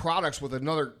make our products with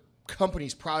another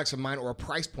company's products in mind or a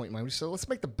price point in mind. We say, let's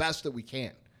make the best that we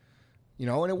can,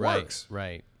 and it works.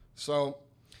 Right. So,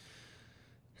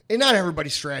 and not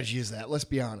everybody's strategy is that. Let's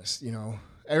be honest.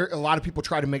 A lot of people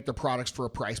try to make their products for a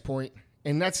price point,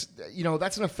 and that's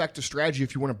an effective strategy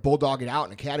if you want to bulldog it out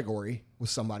in a category with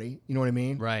somebody. You know what I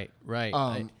mean? Right.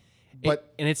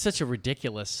 But and it's such a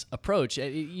ridiculous approach. You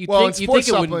in think sports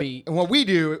it wouldn't be. And what we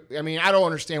do, I don't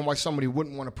understand why somebody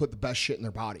wouldn't want to put the best shit in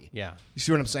their body. Yeah. You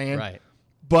see what I'm saying? Right.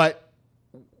 But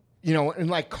in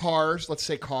like cars, let's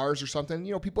say cars or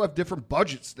something, people have different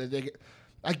budgets that they get.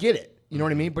 I get it. You know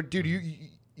what I mean? But dude,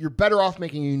 you're better off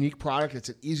making a unique product. It's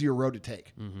an easier road to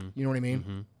take. Mm-hmm. You know what I mean?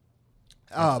 Mm-hmm.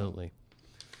 Absolutely.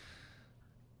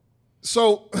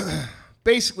 So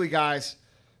basically, guys,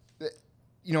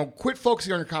 quit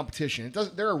focusing on your competition.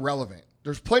 They're irrelevant.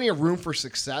 There's plenty of room for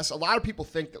success. A lot of people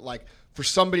think that like for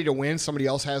somebody to win, somebody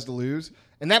else has to lose.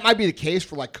 And that might be the case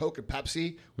for like Coke and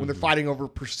Pepsi when they're fighting over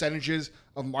percentages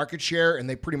of market share and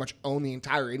they pretty much own the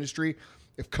entire industry.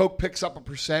 If Coke picks up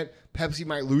 1%, Pepsi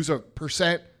might lose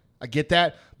 1%. I get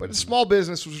that. But in small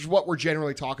business, which is what we're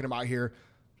generally talking about here,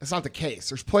 that's not the case.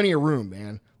 There's plenty of room,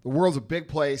 man. The world's a big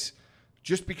place.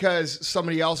 Just because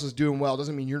somebody else is doing well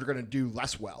doesn't mean you're going to do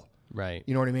less well. Right.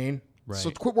 You know what I mean? Right. So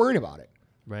quit worrying about it.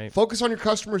 Right. Focus on your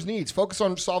customers' needs. Focus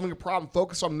on solving a problem.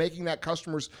 Focus on making that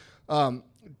customer's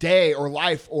day or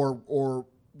life or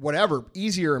whatever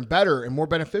easier and better and more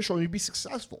beneficial, and you'd be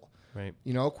successful. Right.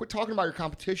 Quit talking about your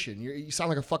competition. You sound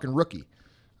like a fucking rookie.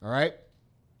 All right?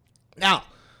 Now,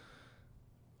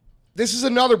 this is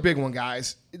another big one,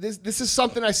 guys. This is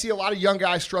something I see a lot of young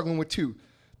guys struggling with too.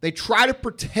 They try to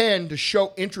pretend to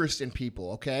show interest in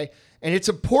people, okay? And it's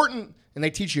important, and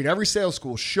they teach you in every sales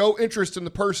school, show interest in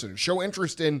the person, show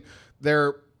interest in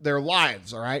their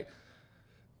lives, all right?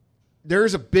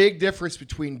 There's a big difference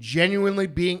between genuinely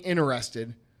being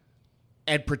interested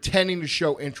and pretending to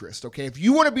show interest, okay? If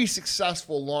you want to be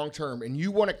successful long-term and you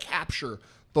want to capture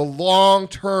the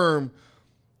long-term,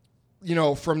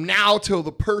 from now till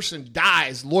the person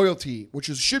dies, loyalty, which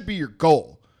should be your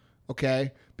goal,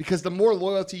 okay? Because the more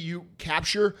loyalty you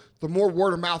capture, the more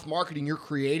word-of-mouth marketing you're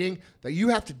creating that you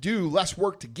have to do less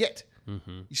work to get.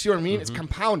 Mm-hmm. You see what I mean? Mm-hmm. It's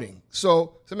compounding.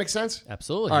 So does that make sense?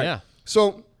 Absolutely, right. Yeah.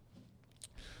 So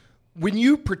when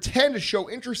you pretend to show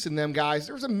interest in them, guys,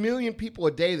 there's 1 million people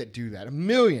a day that do that. 1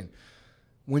 million.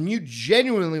 When you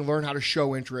genuinely learn how to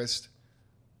show interest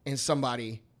in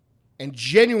somebody and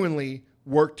genuinely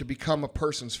work to become a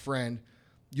person's friend,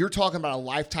 you're talking about a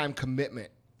lifetime commitment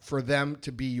for them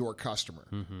to be your customer.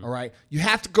 Mm-hmm. All right. You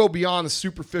have to go beyond the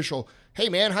superficial, hey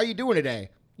man, how you doing today?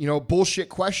 Bullshit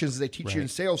questions they teach you in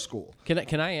sales school.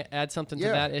 Can I add something to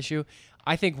that issue?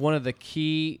 I think one of the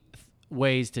key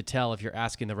ways to tell if you're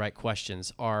asking the right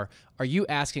questions are you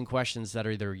asking questions that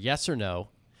are either yes or no,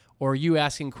 or are you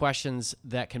asking questions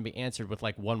that can be answered with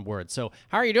like one word? So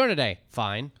how are you doing today?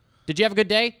 Fine. Did you have a good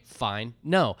day? Fine.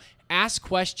 No. Ask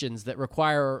questions that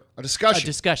require a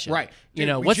discussion. Right.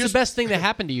 Dude, what's the best thing that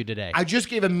happened to you today? I just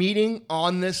gave a meeting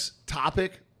on this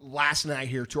topic last night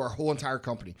here to our whole entire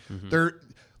company. Mm-hmm.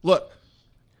 Look,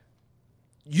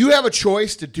 you have a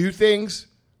choice to do things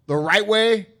the right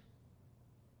way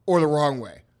or the wrong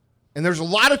way. And there's a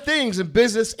lot of things in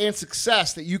business and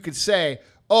success that you could say,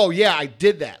 oh, yeah, I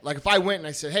did that. Like if I went and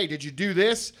I said, hey, did you do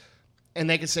this? And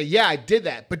they could say, yeah, I did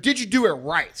that. But did you do it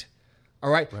right? All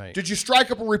right? Did you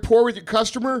strike up a rapport with your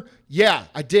customer? Yeah,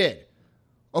 I did.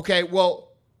 Okay,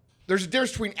 well, there's a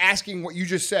difference between asking what you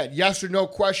just said, yes or no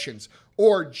questions,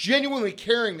 or genuinely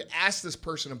caring to ask this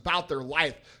person about their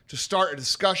life to start a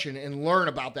discussion and learn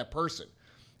about that person.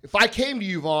 If I came to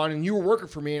you, Vaughn, and you were working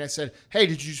for me, and I said, "Hey,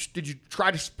 did you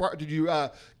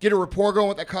get a rapport going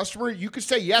with that customer?" You could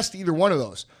say yes to either one of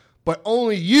those, but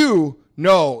only you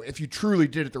know if you truly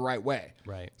did it the right way.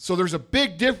 Right. So there's a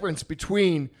big difference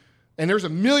between, and there's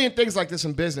 1 million things like this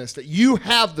in business that you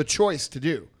have the choice to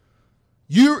do.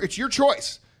 It's your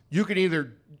choice. You can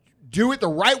either do it the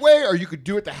right way or you could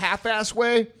do it the half-ass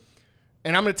way.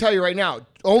 And I'm going to tell you right now,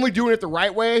 only doing it the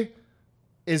right way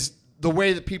is the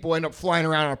way that people end up flying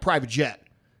around on a private jet.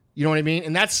 You know what I mean?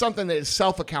 And that's something that is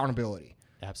self-accountability.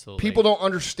 Absolutely. People don't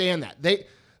understand that.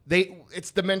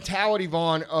 It's the mentality,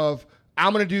 Vaughn, of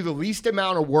I'm going to do the least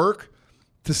amount of work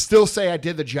to still say I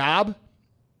did the job.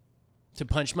 To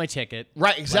punch my ticket.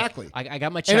 Right, exactly. Like, I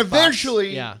got my check and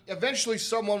eventually, eventually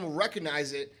someone will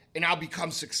recognize it and I'll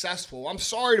become successful. I'm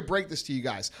sorry to break this to you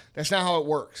guys. That's not how it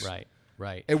works.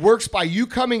 Right. It works by you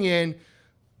coming in,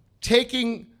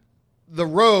 taking the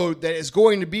road that is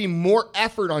going to be more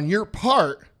effort on your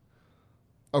part,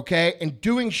 okay, and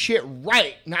doing shit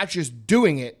right, not just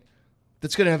doing it,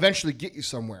 that's going to eventually get you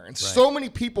somewhere. And so many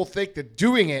people think that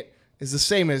doing it is the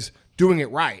same as doing it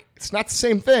right. It's not the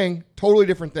same thing, totally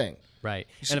different thing. Right.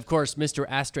 And of course, Mr.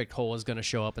 Asterisk Hole is going to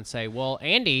show up and say, well,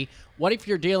 Andy, what if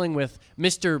you're dealing with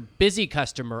Mr. Busy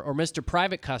Customer or Mr.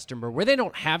 Private Customer where they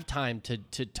don't have time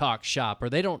to talk shop, or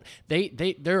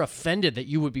they're offended that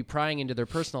you would be prying into their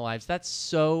personal lives? That's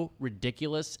so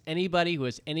ridiculous. Anybody who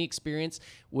has any experience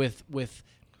with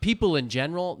people in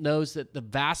general knows that the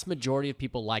vast majority of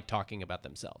people like talking about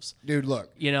themselves. Dude,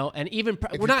 look. And even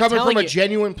If we're you're not coming telling from a you,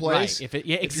 genuine place, right? if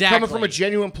Exactly. you're coming from a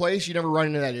genuine place, you never run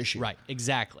into that issue. Right,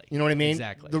 exactly. You know what I mean?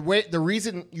 Exactly. The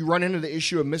reason you run into the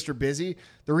issue of Mr. Busy,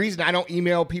 the reason I don't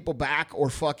email people back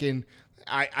or fucking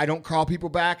I don't call people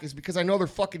back is because I know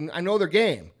their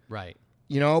game. Right.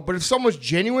 But if someone's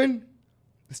genuine,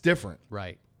 it's different.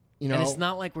 Right. And it's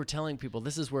not like we're telling people.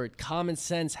 This is where common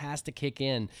sense has to kick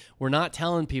in. We're not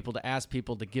telling people to ask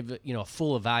people to give a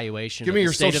full evaluation. Give me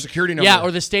your social security number. Yeah, or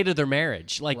the state of their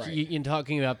marriage. Like Right. you're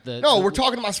talking about we're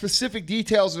talking about specific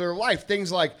details of their life.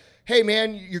 Things like, hey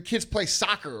man, your kids play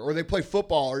soccer or they play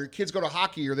football, or your kids go to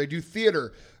hockey or they do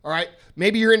theater. All right,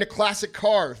 maybe you're into classic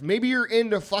cars. Maybe you're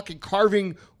into fucking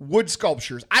carving wood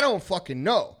sculptures. I don't fucking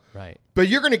know. Right. But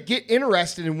you're gonna get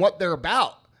interested in what they're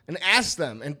about. And ask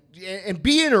them and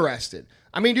be interested.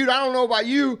 I mean, dude, I don't know about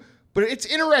you, but it's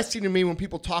interesting to me when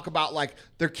people talk about like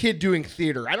their kid doing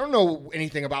theater. I don't know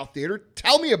anything about theater.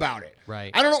 Tell me about it. Right.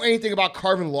 I don't know anything about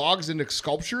carving logs into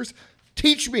sculptures.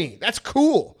 Teach me. That's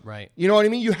cool. Right. You know what I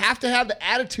mean? You have to have the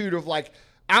attitude of like,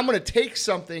 I'm going to take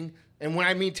something, and when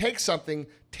I mean take something,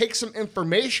 take some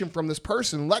information from this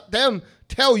person. Let them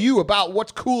tell you about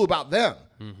what's cool about them.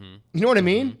 Mm-hmm. You know what I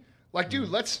mean? Like, dude,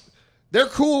 they're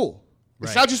cool.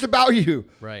 It's Right. not just about you.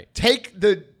 Right. Take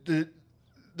the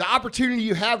opportunity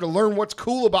you have to learn what's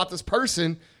cool about this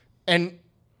person and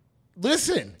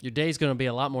listen. Your day's going to be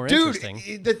a lot more Dude,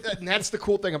 interesting. and that's the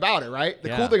cool thing about it, right? The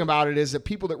Yeah. cool thing about it is that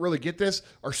people that really get this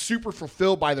are super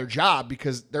fulfilled by their job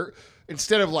because they're,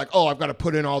 instead of like, oh, I've got to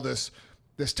put in all this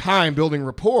time building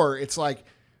rapport, it's like,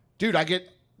 dude, I get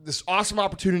this awesome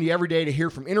opportunity every day to hear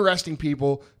from interesting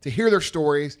people, to hear their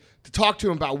stories, to talk to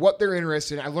them about what they're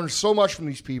interested in. I learned so much from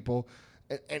these people.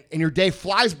 And your day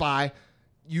flies by,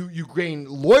 you gain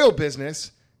loyal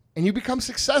business, and you become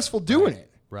successful doing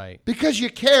it. Right. Because you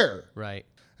care. Right.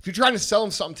 If you're trying to sell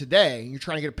them something today, and you're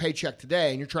trying to get a paycheck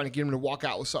today, and you're trying to get them to walk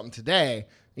out with something today,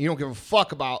 and you don't give a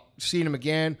fuck about seeing them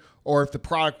again, or if the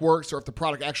product works, or if the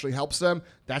product actually helps them,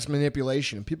 that's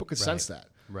manipulation. And people could sense that.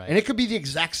 Right. And it could be the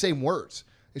exact same words.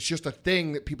 It's just a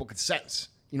thing that people could sense.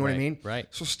 You know what I Right. mean? Right.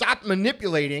 So stop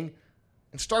manipulating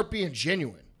and start being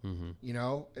genuine. Mm-hmm.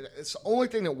 It's the only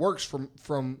thing that works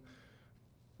from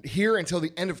here until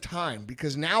the end of time,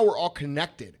 because now we're all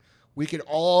connected. We're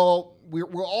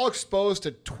all exposed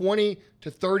to 20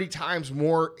 to 30 times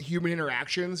more human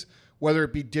interactions, whether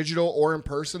it be digital or in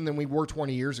person, than we were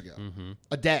 20 years ago.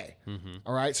 A day.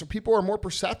 All right. So people are more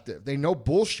perceptive. They know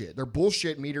bullshit. Their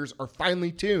bullshit meters are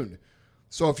finely tuned.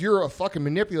 So if you're a fucking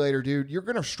manipulator, dude, you're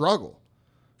gonna struggle.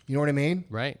 You know what I mean?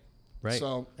 Right. Right.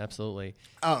 So absolutely.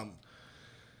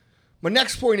 My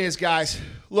next point is, guys,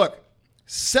 look,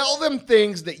 sell them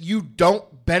things that you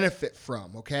don't benefit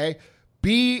from, okay?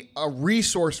 Be a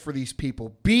resource for these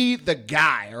people. Be the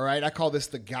guy, all right? I call this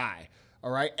the guy, all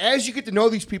right? As you get to know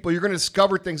these people, you're going to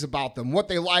discover things about them, what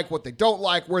they like, what they don't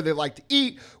like, where they like to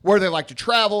eat, where they like to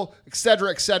travel, et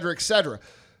cetera, et cetera, et cetera.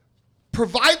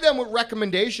 Provide them with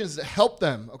recommendations that help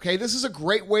them, okay? This is a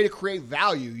great way to create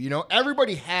value,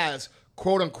 Everybody has,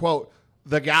 quote, unquote,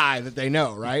 the guy that they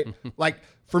know, right? Like,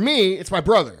 for me, it's my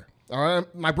brother. All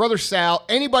right, my brother Sal.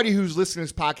 Anybody who's listening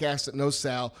to this podcast that knows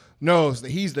Sal knows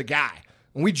that he's the guy.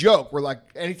 And we joke. We're like,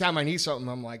 anytime I need something,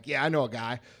 I'm like, yeah, I know a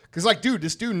guy. Because like, dude,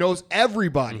 this dude knows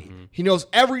everybody. He knows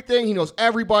everything. He knows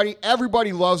everybody.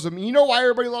 Everybody loves him. And you know why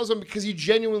everybody loves him? Because he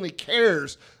genuinely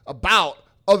cares about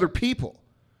other people.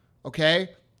 Okay,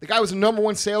 the guy was the number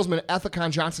one salesman at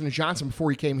Ethicon Johnson & Johnson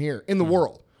before he came here in the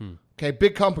world. Okay,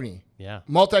 big company. Yeah.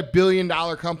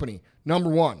 Multi-billion-dollar company. Number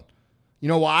one. You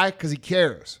know why? Because he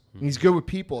cares. And he's good with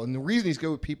people. And the reason he's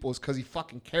good with people is because he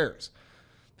fucking cares.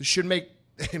 This should make,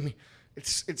 I mean,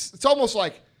 it's almost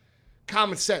like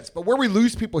common sense. But where we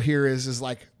lose people here is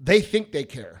like they think they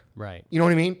care. Right. You know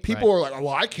what I mean? People Right. are like, oh,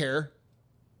 well, I care.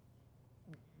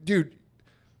 Dude,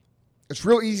 it's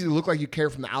real easy to look like you care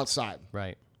from the outside.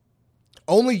 Right.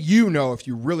 Only you know if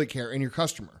you really care and your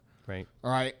customer. Right.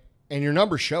 All right? And your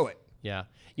numbers show it. Yeah.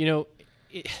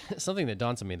 Something that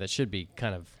dawns on me that should be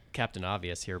kind of Captain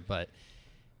Obvious here, but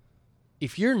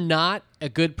if you're not a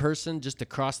good person just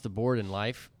across the board in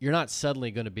life, you're not suddenly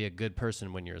going to be a good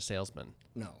person when you're a salesman.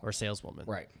 No. Or saleswoman.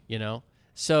 Right.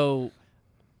 So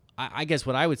I guess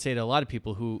what I would say to a lot of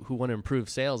people who want to improve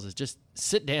sales is just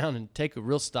sit down and take a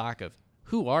real stock of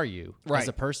who are you Right. as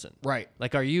a person? Right.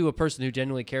 Like, are you a person who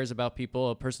genuinely cares about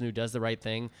people, a person who does the right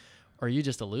thing, or are you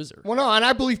just a loser? Well, no, and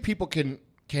I believe people can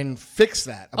fix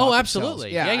that. About Oh, themselves.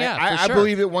 absolutely. Yeah, I, for I sure.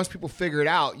 believe that once people figure it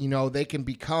out, they can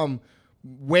become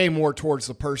way more towards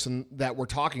the person that we're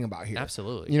talking about here.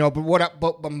 Absolutely.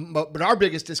 But our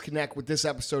biggest disconnect with this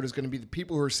episode is going to be the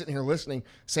people who are sitting here listening,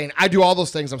 saying, "I do all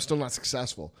those things, I'm still not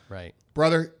successful." Right.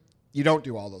 Brother, you don't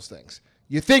do all those things.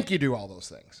 You think you do all those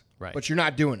things, Right. but you're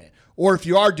not doing it. Or if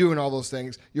you are doing all those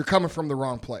things, you're coming from the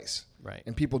wrong place. Right.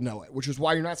 And people know it, which is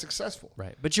why you're not successful.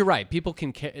 Right. But you're right. People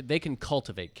can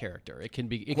cultivate character. It can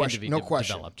be No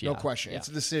question. developed. No Yeah. question. Yeah. It's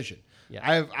a decision.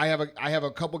 Yeah. I have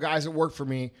a couple guys that work for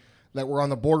me that were on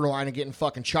the borderline of getting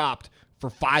fucking chopped for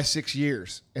 5-6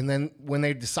 years, and then when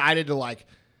they decided to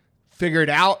figure it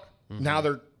out, now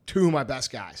they're two of my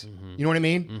best guys. You know what I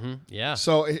mean? Yeah.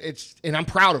 So and I'm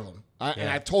proud of them, and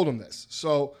Yeah. I've told them this.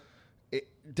 So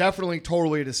definitely,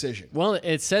 totally a decision. Well,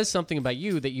 it says something about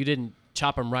you that you didn't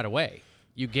chop them right away.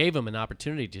 You gave them an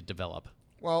opportunity to develop.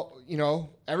 Well,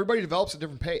 everybody develops at a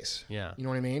different pace. Yeah. You know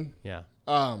what I mean? Yeah.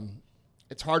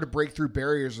 It's hard to break through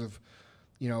barriers of,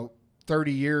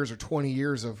 30 years or 20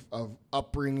 years of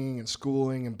upbringing and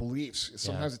schooling and beliefs.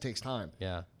 Sometimes it takes time.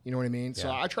 Yeah. You know what I mean? So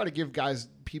Yeah. I try to give guys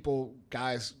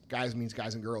means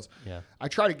guys and girls. Yeah. I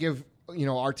try to give,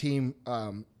 our team,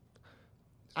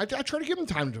 I try to give them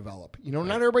time to develop. Not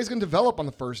everybody's going to develop on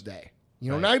the first day.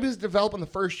 Not everybody's develop on the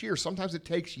first year. Sometimes it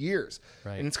takes years.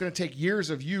 Right. And it's going to take years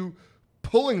of you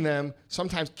pulling them,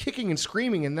 sometimes kicking and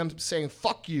screaming and them saying,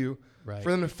 fuck you, Right.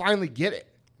 for them to finally get it.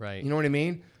 Right. You know what I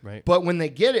mean? Right. But when they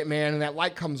get it, man, and that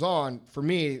light comes on, for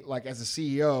me, as a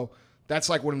CEO, that's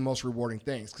one of the most rewarding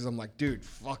things, because I'm like, dude,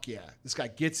 fuck yeah. This guy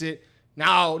gets it.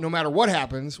 Now, no matter what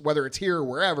happens, whether it's here or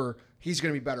wherever, he's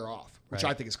going to be better off, which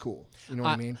Right. I think is cool. You know what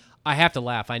I mean? I have to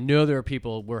laugh. I know there are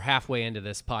people, we're halfway into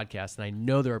this podcast, and I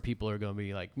know there are people who are going to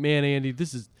be like, man, Andy,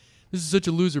 this is such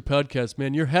a loser podcast,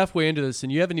 man. You're halfway into this,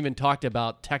 and you haven't even talked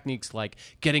about techniques like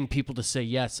getting people to say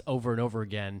yes over and over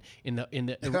again in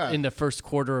the first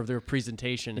quarter of their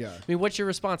presentation. Yeah. I mean, what's your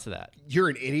response to that? You're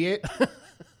an idiot,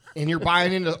 and you're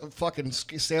buying into fucking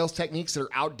sales techniques that are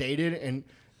outdated,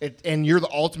 and you're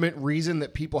the ultimate reason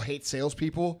that people hate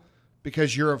salespeople,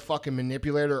 because you're a fucking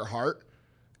manipulator at heart.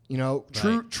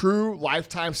 True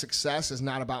lifetime success is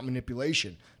not about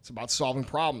manipulation. It's about solving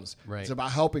problems. Right. It's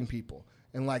about helping people.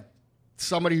 And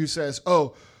somebody who says,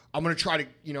 "Oh, I'm going to try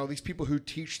to," these people who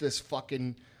teach this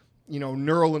fucking,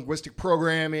 neuro-linguistic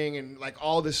programming and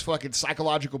all this fucking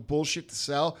psychological bullshit to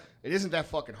sell. It isn't that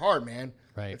fucking hard, man.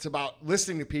 Right. It's about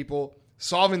listening to people,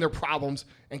 solving their problems,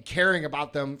 and caring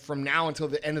about them from now until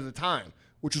the end of the time,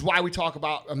 which is why we talked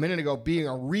about a minute ago being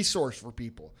a resource for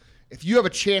people. If you have a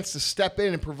chance to step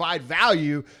in and provide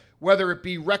value, whether it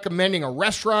be recommending a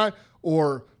restaurant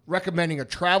or recommending a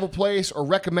travel place or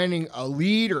recommending a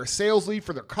lead or a sales lead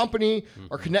for their company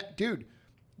or connect, dude,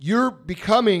 you're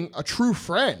becoming a true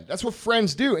friend. That's what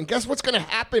friends do. And guess what's going to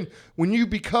happen when you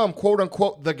become, quote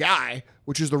unquote, the guy,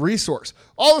 which is the resource?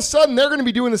 All of a sudden, they're going to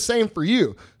be doing the same for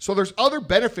you. So there's other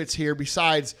benefits here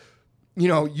besides,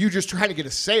 you just trying to get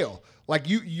a sale.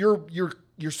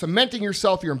 You're cementing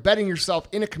yourself, you're embedding yourself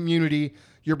in a community,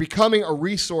 you're becoming a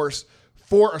resource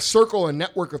for a circle and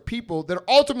network of people that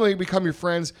ultimately become your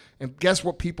friends. And guess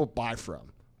what people buy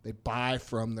from? They buy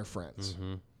from their friends. Mm-hmm.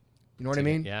 You know what I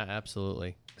mean? Yeah,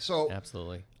 absolutely. So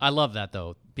Absolutely. I love that,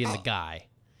 though, being the guy.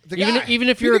 the guy. Even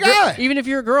if Be you're the guy. even if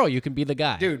you're a girl, you can be the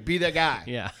guy. Dude, be that guy.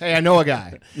 Yeah. Hey, I know a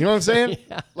guy. You know what I'm saying?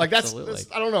 Yeah, that's absolutely.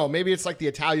 I don't know. Maybe it's the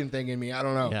Italian thing in me. I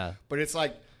don't know. Yeah. But it's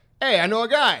hey, I know a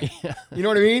guy. You know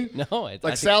what I mean? No,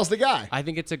 Sal's the guy. I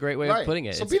think it's a great way Right. of putting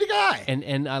it. So It's- be the guy. And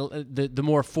the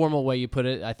more formal way you put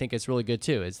it, I think it's really good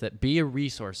too. Is that be a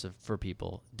resource for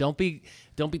people. Don't be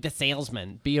the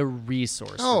salesman. Be a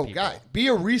resource. Oh, for people. guy. Be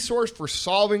a resource for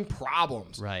solving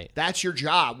problems. Right. That's your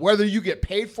job, whether you get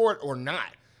paid for it or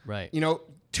not. Right.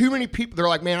 Too many people, they're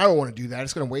like, man, I don't want to do that.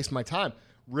 It's going to waste my time.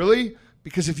 Really?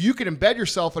 Because if you can embed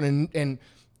yourself in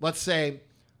let's say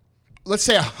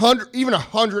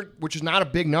 100, which is not a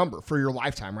big number for your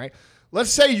lifetime, right?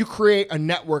 Let's say you create a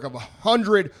network of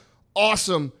 100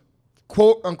 awesome,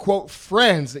 quote unquote,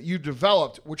 friends that you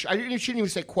developed, which I shouldn't even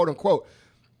say quote unquote,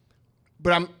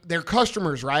 but they're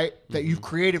customers, right? That you've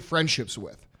created friendships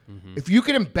with. If you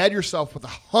can embed yourself with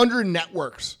 100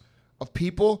 networks of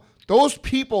people, those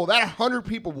people, that 100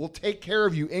 people will take care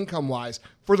of you income-wise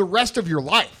for the rest of your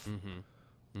life.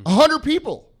 100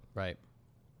 people. Right.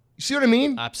 You see what I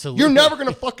mean? Absolutely. You're never going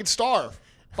to fucking starve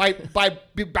by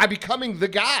becoming the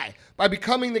guy, by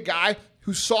becoming the guy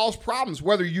who solves problems,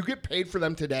 whether you get paid for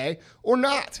them today or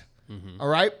not. All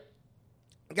right?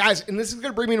 Guys, and this is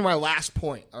going to bring me to my last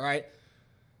point, all right?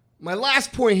 My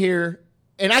last point here,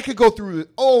 and I could go through it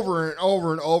over and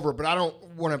over and over, but I don't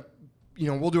want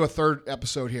to, we'll do a third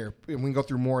episode here, and we can go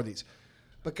through more of these.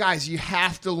 But guys, you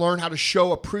have to learn how to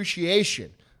show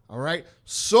appreciation, all right?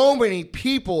 So many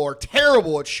people are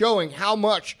terrible at showing how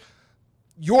much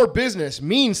your business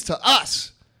means to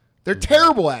us. They're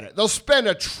terrible at it. They'll spend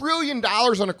 $1 trillion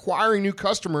on acquiring new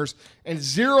customers and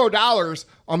 $0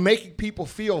 on making people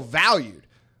feel valued.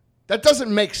 That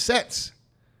doesn't make sense.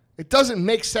 It doesn't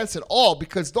make sense at all,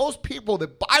 because those people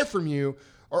that buy from you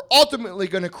are ultimately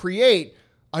going to create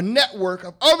a network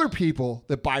of other people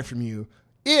that buy from you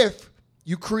if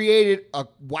you created a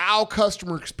wow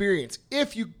customer experience,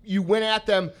 if you went at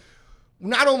them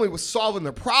not only with solving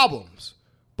their problems,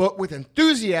 but with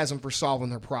enthusiasm for solving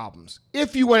their problems.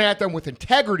 If you went at them with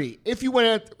integrity, if you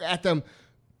went at them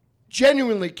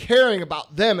genuinely caring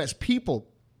about them as people,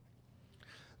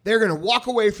 they're going to walk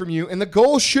away from you. And the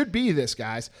goal should be this,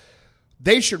 guys.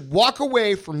 They should walk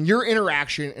away from your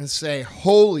interaction and say,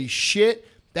 holy shit,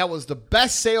 that was the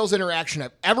best sales interaction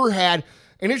I've ever had.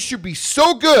 And it should be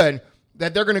so good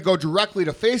that they're going to go directly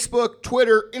to Facebook,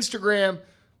 Twitter, Instagram,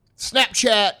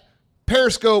 Snapchat,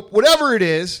 Periscope, whatever it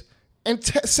is, and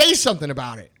say something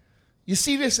about it. You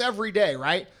see this every day,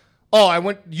 right? Oh, I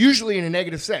went, usually in a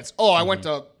negative sense. Oh, I went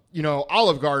to,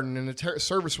 Olive Garden and the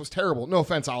service was terrible. No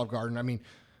offense, Olive Garden. I mean,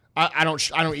 I don't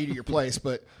eat at your place,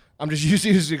 but I'm just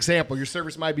using it as an example. Your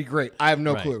service might be great. I have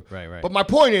no clue. Right. But my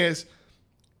point is,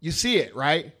 you see it,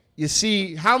 right? You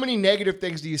see, how many negative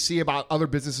things do you see about other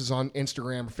businesses on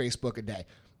Instagram or Facebook a day?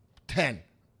 10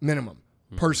 minimum,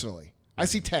 personally. I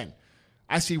see 10.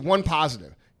 I see one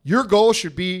positive. Your goal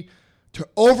should be to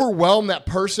overwhelm that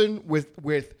person with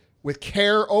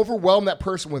care, overwhelm that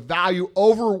person with value,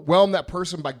 overwhelm that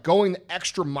person by going the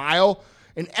extra mile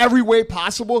in every way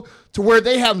possible to where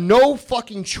they have no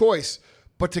fucking choice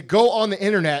but to go on the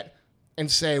internet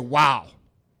and say, wow,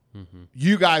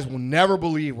 you guys will never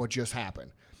believe what just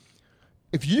happened.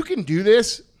 If you can do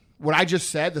this, what I just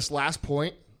said, this last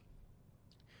point,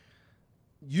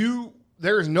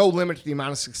 there is no limit to the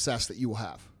amount of success that you will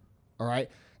have, all right?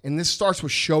 And this starts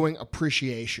with showing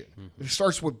appreciation. It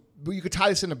starts with, you could tie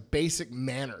this into basic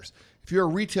manners. If you're a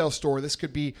retail store, this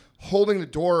could be holding the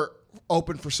door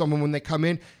open for someone when they come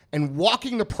in and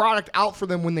walking the product out for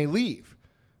them when they leave,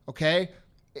 okay?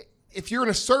 If you're in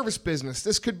a service business,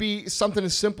 this could be something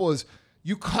as simple as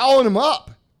you calling them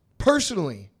up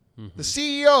personally, the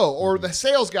CEO or the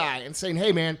sales guy, and saying,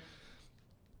 hey, man,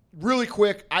 really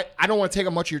quick, I don't want to take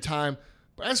up much of your time,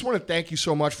 but I just want to thank you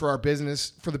so much for our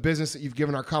business, for the business that you've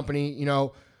given our company.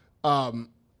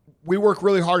 We work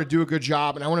really hard to do a good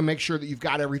job, and I want to make sure that you've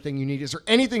got everything you need. Is there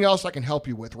anything else I can help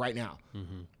you with right now?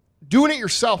 Doing it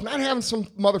yourself, not having some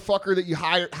motherfucker that you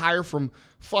hire from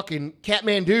fucking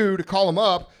Kathmandu to call him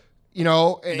up,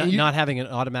 and not having an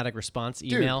automatic response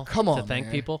email to thank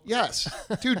people. Yes.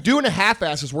 Dude, doing a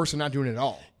half-ass is worse than not doing it at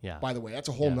all. Yeah. By the way, that's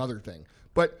a whole nother thing.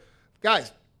 But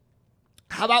guys,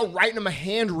 how about writing them a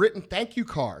handwritten thank you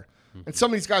card? And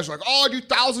some of these guys are like, oh, I do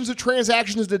thousands of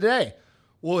transactions today.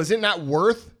 Well, is it not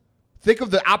worth? Think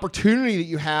of the opportunity that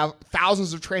you have,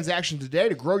 thousands of transactions a day,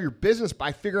 to grow your business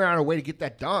by figuring out a way to get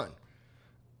that done.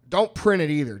 Don't print it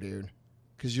either, dude,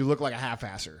 because you look like a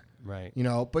half-asser. Right.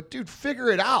 But dude, figure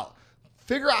it out.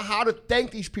 Figure out how to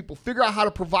thank these people. Figure out how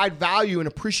to provide value and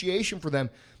appreciation for them.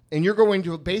 And you're going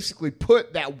to basically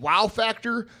put that wow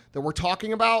factor that we're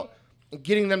talking about and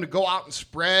getting them to go out and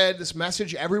spread this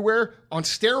message everywhere on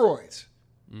steroids.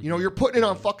 You're putting it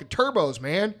on fucking turbos,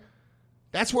 man.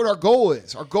 That's what our goal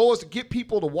is. Our goal is to get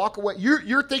people to walk away.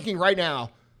 You're thinking right now,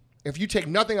 if you take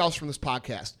nothing else from this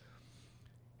podcast,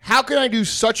 how can I do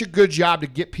such a good job to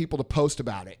get people to post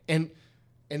about it? And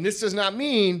this does not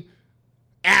mean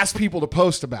ask people to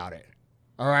post about it.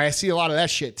 All right, I see a lot of that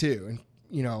shit too.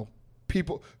 And,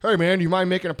 people, hey, man, do you mind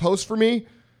making a post for me?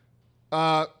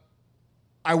 I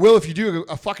will if you do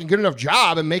a fucking good enough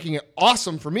job and making it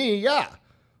awesome for me, yeah.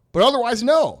 But otherwise,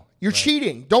 no. You're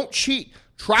cheating. Don't cheat.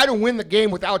 Try to win the game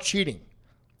without cheating.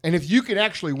 And if you can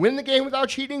actually win the game without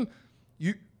cheating,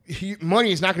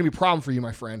 money is not going to be a problem for you,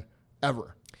 my friend,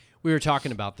 ever. We were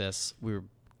talking about this. We were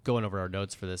going over our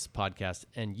notes for this podcast,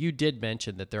 and you did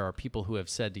mention that there are people who have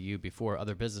said to you before,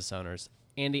 other business owners,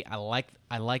 Andy, I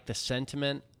like the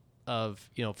sentiment of,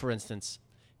 for instance,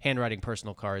 handwriting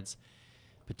personal cards,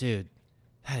 but dude,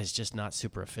 that is just not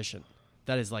super efficient.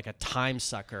 That is like a time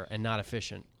sucker and not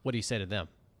efficient. What do you say to them?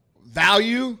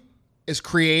 Value is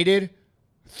created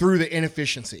through the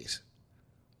inefficiencies.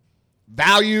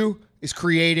 Value is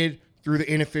created through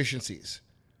the inefficiencies.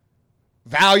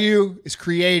 Value is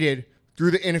created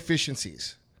through the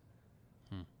inefficiencies.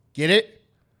 Get it?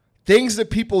 Things that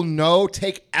people know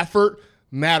take effort,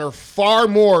 matter far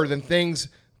more than things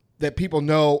that people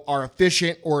know are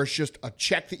efficient, or it's just a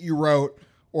check that you wrote,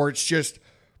 or it's just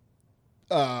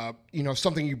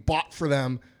something you bought for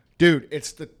them. Dude,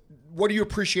 it's what do you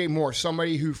appreciate more?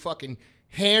 Somebody who fucking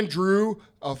hand drew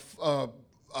a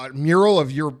mural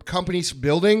of your company's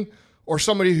building, or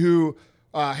somebody who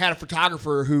had a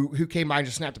photographer who came by and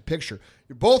just snapped a picture?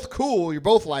 You're both cool. You're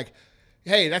both like,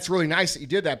 hey, that's really nice that you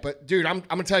did that. But, dude, I'm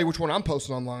going to tell you which one I'm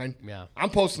posting online. Yeah. I'm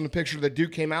posting the picture that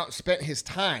dude came out and spent his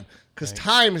time, because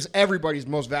time is everybody's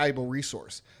most valuable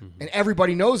resource. And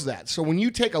everybody knows that. So when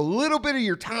you take a little bit of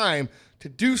your time to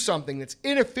do something that's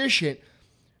inefficient,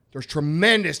 there's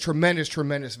tremendous, tremendous,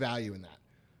 tremendous value in that.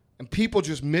 And people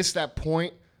just miss that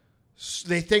point.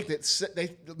 They think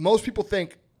that most people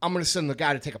think, I'm going to send the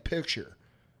guy to take a picture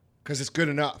because it's good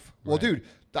enough. Well, dude,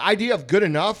 the idea of good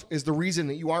enough is the reason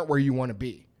that you aren't where you want to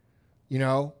be. You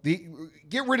know,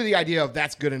 get rid of the idea of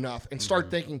that's good enough and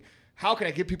start thinking, how can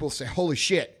I get people to say, holy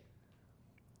shit?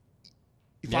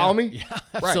 You follow me? Yeah,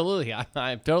 absolutely. Right.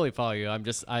 I totally follow you. I'm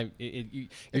just,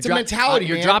 it's a mentality.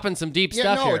 You're man. dropping some deep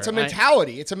stuff here. It's a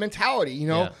mentality. It's a mentality. You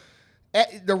know,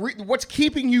 what's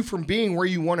keeping you from being where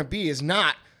you want to be is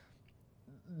not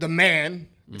the man.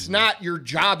 It's not your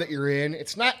job that you're in.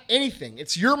 It's not anything.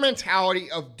 It's your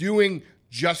mentality of doing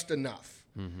just enough.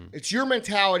 It's your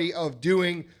mentality of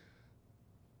doing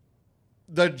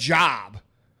the job,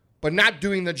 but not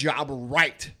doing the job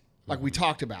right, like we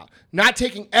talked about. Not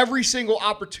taking every single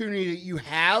opportunity that you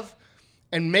have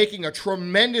and making a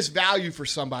tremendous value for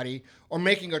somebody, or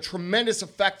making a tremendous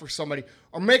effect for somebody,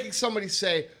 or making somebody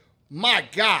say, my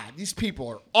God, these people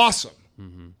are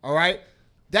awesome. All right?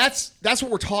 That's what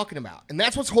we're talking about. And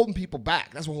that's what's holding people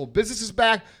back. That's what holds businesses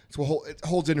back. It's what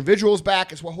holds individuals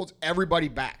back. It's what holds everybody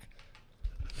back.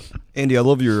 Andy, I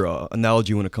love your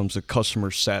analogy when it comes to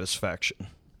customer satisfaction.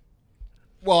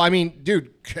 Well, I mean,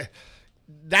 dude,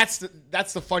 that's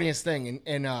the funniest thing.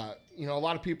 And a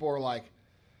lot of people are like,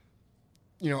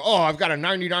 I've got a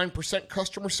 99%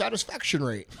 customer satisfaction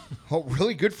rate. Oh,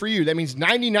 really? Good for you. That means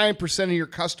 99% of your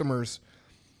customers,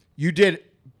 you did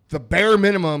the bare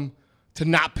minimum to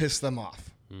not piss them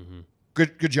off.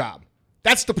 Good job.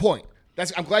 That's the point.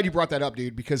 I'm glad you brought that up,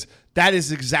 dude, because that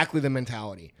is exactly the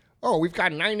mentality. Oh, we've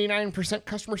got 99%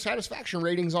 customer satisfaction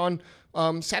ratings on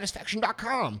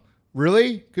satisfaction.com.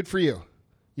 Really? Good for you.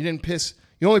 You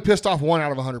only pissed off 1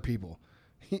 out of 100 people.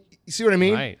 You see what I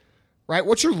mean? Right?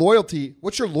 What's your loyalty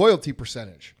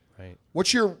percentage? Right.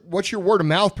 What's your word of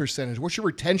mouth percentage? What's your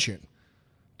retention?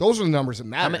 Those are the numbers that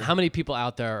matter. How many people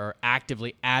out there are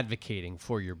actively advocating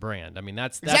for your brand? I mean,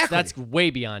 that's way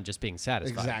beyond just being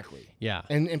satisfied. Exactly. Yeah.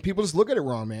 And people just look at it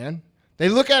wrong, man. They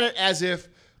look at it as if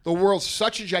the world's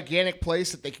such a gigantic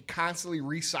place that they can constantly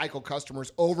recycle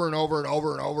customers over and over and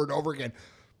over and over and over again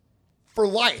for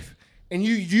life. And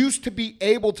you used to be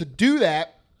able to do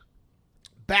that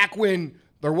back when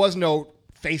there was no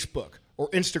Facebook or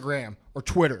Instagram or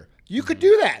Twitter. You could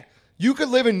do that. You could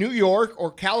live in New York or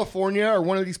California or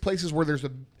one of these places where there's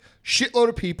a shitload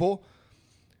of people.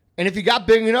 And if you got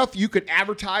big enough, you could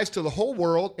advertise to the whole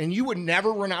world and you would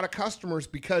never run out of customers,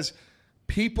 because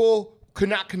people could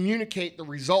not communicate the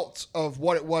results of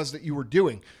what it was that you were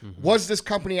doing. Was this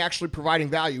company actually providing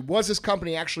value? Was this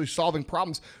company actually solving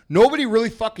problems? Nobody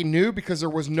really fucking knew, because there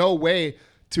was no way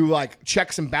to like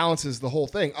checks and balances the whole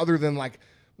thing other than like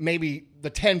maybe the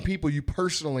 10 people you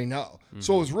personally know.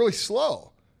 So it was really slow.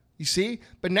 You see?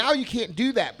 But now you can't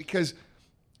do that, because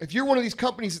if you're one of these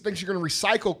companies that thinks you're going to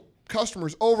recycle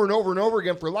customers over and over and over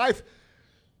again for life,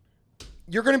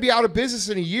 you're going to be out of business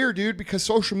in a year, dude, because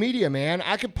social media, man.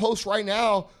 I could post right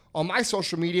now on my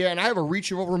social media and I have a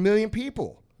reach of over 1 million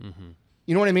people.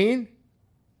 You know what I mean?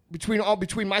 Between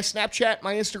my Snapchat,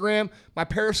 my Instagram, my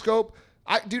Periscope,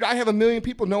 I have 1 million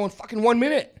people know in fucking 1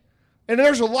 minute. And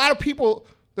there's a lot of people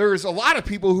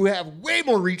who have way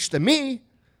more reach than me.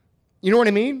 You know what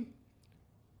I mean?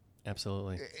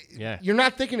 Absolutely. Yeah. You're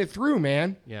not thinking it through,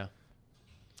 man. Yeah.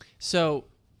 So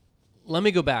let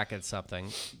me go back at something,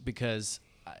 because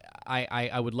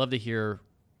I would love to hear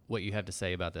what you have to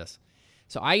say about this.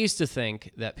 So I used to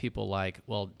think that people like,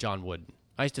 John Wooden.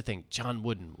 I used to think John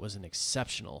Wooden was an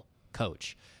exceptional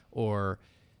coach, or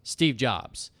Steve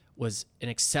Jobs was an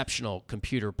exceptional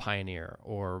computer pioneer,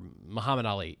 or Muhammad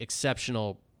Ali,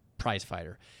 exceptional prize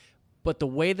fighter. But the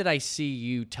way that I see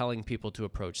you telling people to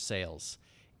approach sales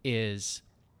is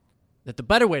that the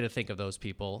better way to think of those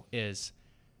people is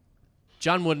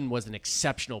John Wooden was an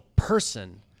exceptional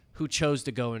person who chose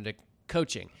to go into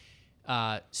coaching.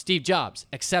 Steve Jobs,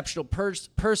 exceptional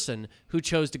person who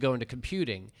chose to go into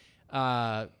computing.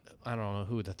 I don't know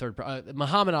who the third.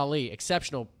 Muhammad Ali,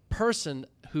 exceptional person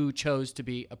who chose to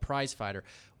be a prize fighter.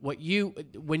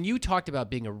 When you talked about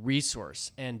being a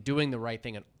resource and doing the right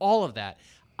thing and all of that,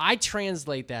 I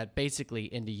translate that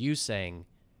basically into you saying,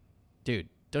 dude,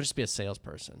 don't just be a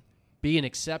salesperson. Be an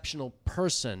exceptional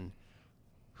person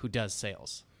who does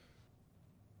sales.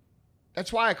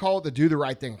 That's why I call it the do the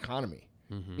right thing economy.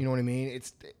 You know what I mean?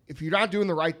 It's if you're not doing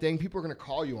the right thing, people are going to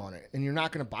call you on it, and you're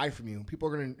not going to buy from you. You're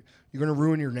going to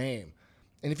ruin your name.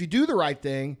 And if you do the right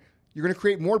thing, you're going to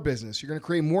create more business. You're going to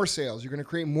create more sales. You're going to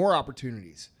create more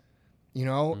opportunities. You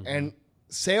know, and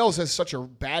sales has such a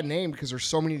bad name because there's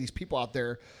so many of these people out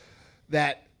there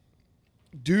that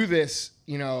do this.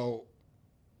 You know,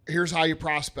 here's how you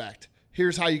prospect.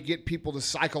 Here's how you get people to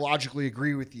psychologically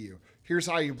agree with you. Here's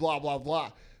how you blah blah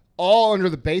blah. All under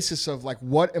the basis of like,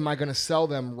 what am I going to sell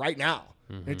them right now?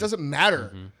 And it doesn't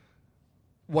matter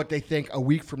what they think a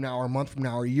week from now or a month from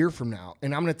now or a year from now.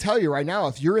 And I'm going to tell you right now,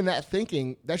 if you're in that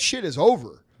thinking, that shit is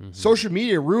over. Social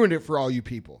media ruined it for all you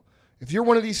people. If you're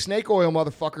one of these snake oil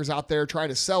motherfuckers out there trying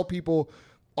to sell people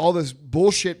all this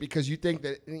bullshit because you think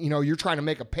that, you know, you're trying to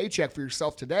make a paycheck for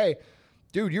yourself today,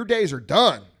 dude, your days are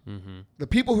done. The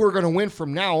people who are going to win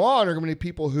from now on are going to be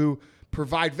people who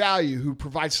provide value, who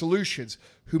provide solutions,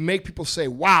 who make people say,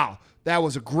 wow, that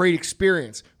was a great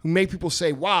experience, who make people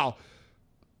say, wow,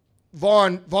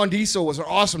 Vaughn Diesel was an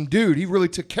awesome dude. He really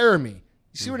took care of me.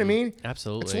 You see what I mean?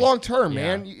 Absolutely. It's long term,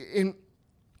 man.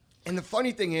 And the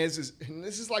funny thing is and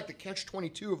this is like the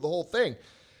catch-22 of the whole thing,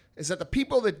 is that the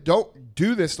people that don't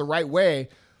do this the right way,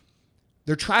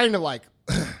 they're trying to like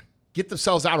get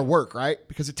themselves out of work, right?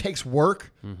 Because it takes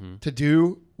work to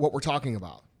do what we're talking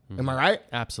about. Am I right?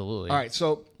 Absolutely. All right.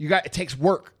 So it takes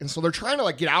work. And so they're trying to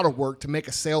like get out of work to make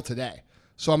a sale today.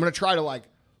 So I'm going to try to like,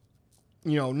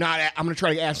 you know, I'm going to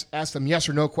try to ask them yes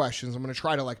or no questions. I'm going to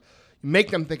try to like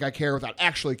make them think I care without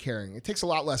actually caring. It takes a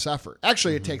lot less effort.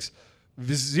 Actually, it takes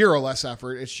zero less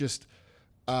effort. It's just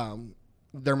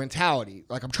their mentality.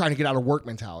 Like I'm trying to get out of work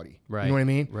mentality. Right. You know what I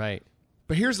mean? Right.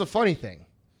 But here's the funny thing.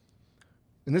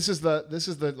 And this is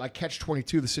the like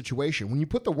catch-22 of the situation. When you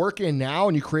put the work in now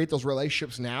and you create those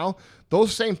relationships now,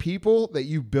 those same people that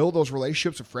you build those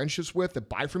relationships and friendships with that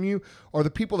buy from you are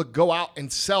the people that go out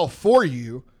and sell for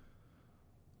you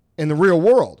in the real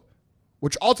world,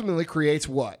 which ultimately creates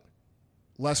what?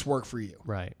 Less work for you.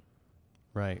 Right.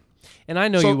 Right. And I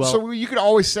know you well. So you could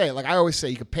always say, like I always say,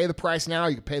 you could pay the price now,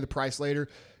 you could pay the price later.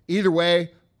 Either way,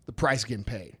 the price is getting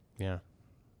paid. Yeah.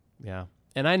 Yeah.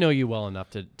 And I know you well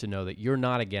enough to know that you're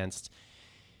not against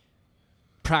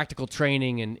practical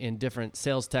training and different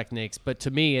sales techniques. But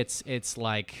to me, it's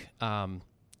like,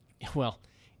 well,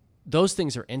 those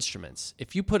things are instruments.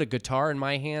 If you put a guitar in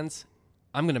my hands,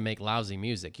 I'm going to make lousy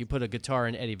music. You put a guitar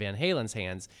in Eddie Van Halen's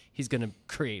hands, he's going to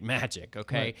create magic,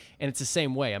 okay? Right. And it's the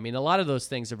same way. I mean, a lot of those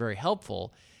things are very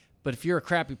helpful, but if you're a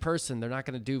crappy person, they're not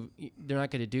going to do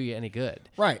you any good.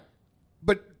 Right.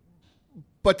 But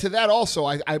to that also,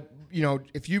 I you know,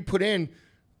 if you put in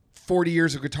 40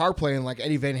 years of guitar playing like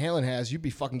Eddie Van Halen has, you'd be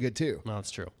fucking good too. No,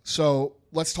 that's true. So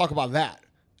let's talk about that.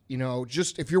 You know,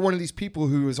 just if you're one of these people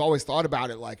who has always thought about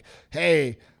it like,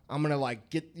 hey, I'm going to like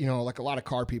get, you know, like a lot of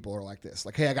car people are like this.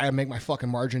 Like, hey, I got to make my fucking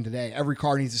margin today. Every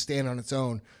car needs to stand on its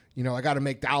own. You know, I got to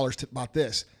make dollars about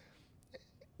this.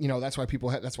 You know, that's why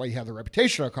that's why you have the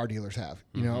reputation our car dealers have,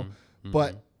 you know,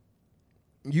 but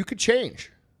you could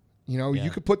change. You know, you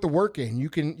could put the work in. You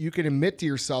can admit to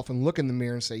yourself and look in the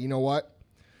mirror and say, you know what?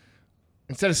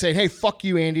 Instead of saying, hey, fuck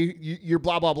you, Andy, you're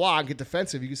blah, blah, blah, and get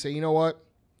defensive, you can say, you know what?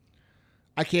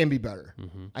 I can be better.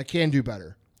 I can do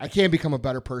better. I can become a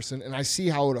better person, and I see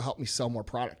how it'll help me sell more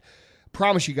product. I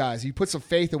promise you guys, you put some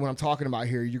faith in what I'm talking about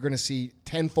here, you're going to see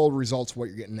tenfold results of what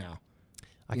you're getting now.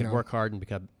 I can work hard and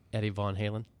become Eddie Von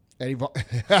Halen. Eddie Von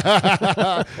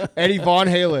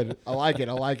Halen. I like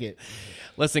it.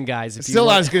 Listen, guys. It's still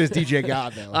not as good as DJ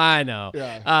God, though. I know.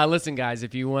 Yeah. Listen, guys,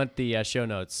 if you want the show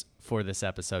notes for this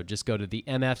episode, just go to the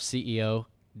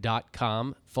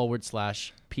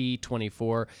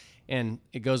mfceo.com/P24. And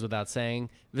it goes without saying,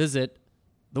 visit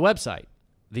the website,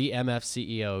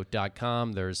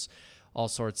 themfceo.com. There's all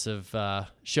sorts of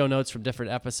show notes from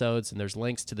different episodes, and there's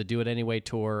links to the Do It Anyway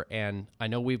tour. And I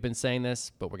know we've been saying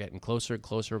this, but we're getting closer and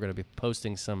closer. We're going to be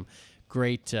posting some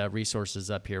great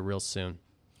resources up here real soon.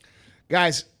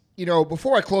 Guys, you know,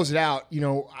 before I close it out, you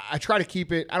know, I try to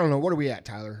keep it, I don't know, what are we at,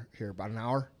 Tyler, here, about an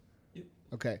hour? Yep.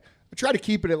 Okay. I try to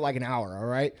keep it at like an hour, all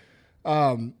right?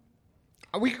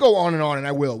 We could go on, and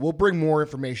I will. We'll bring more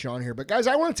information on here. But, guys,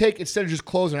 I want to take, instead of just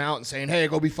closing out and saying, hey,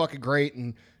 go be fucking great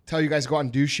and tell you guys to go out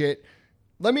and do shit,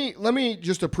 let me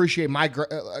just appreciate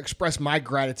express my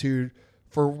gratitude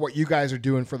for what you guys are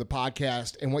doing for the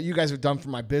podcast and what you guys have done for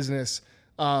my business.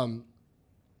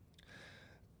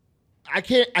 I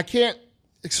can't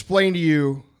explain to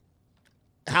you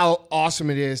how awesome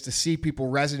it is to see people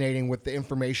resonating with the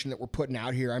information that we're putting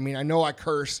out here. I mean, I know I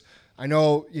curse. I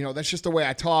know, that's just the way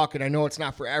I talk, and I know it's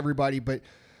not for everybody, but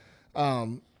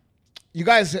you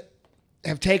guys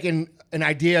have taken an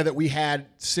idea that we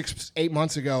had 6-8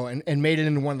 months ago and made it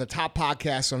into one of the top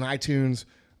podcasts on iTunes.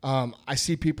 I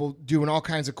see people doing all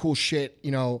kinds of cool shit,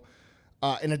 and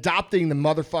adopting the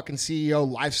motherfucking CEO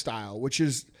lifestyle, which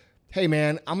is, hey,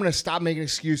 man, I'm going to stop making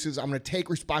excuses. I'm going to take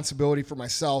responsibility for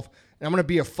myself, and I'm going to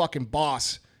be a fucking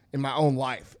boss in my own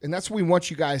life. And that's what we want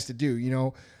you guys to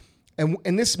do,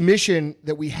 And this mission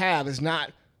that we have is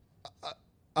not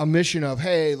a mission of,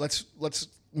 hey, let's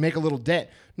make a little dent.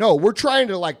 No, we're trying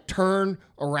to turn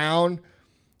around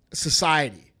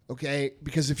society, okay?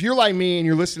 Because if you're like me and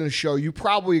you're listening to the show, you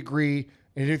probably agree,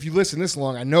 and if you listen this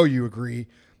long, I know you agree,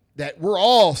 that we're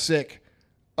all sick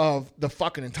of the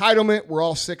fucking entitlement. We're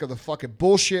all sick of the fucking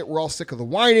bullshit. We're all sick of the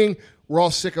whining. We're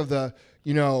all sick of the,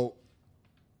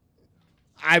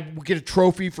 I get a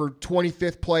trophy for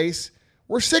 25th place.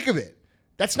 We're sick of it.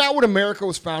 That's not what America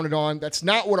was founded on. That's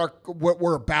not what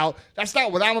we're about. That's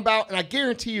not what I'm about, and I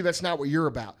guarantee you that's not what you're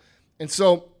about. And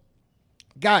so,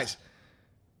 guys,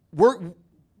 when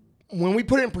we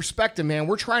put it in perspective, man,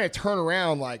 we're trying to turn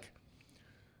around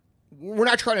we're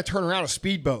not trying to turn around a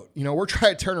speedboat. We're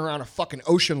trying to turn around a fucking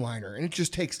ocean liner, and it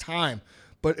just takes time.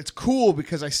 But it's cool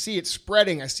because I see it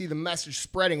spreading. I see the message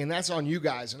spreading, and that's on you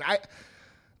guys. And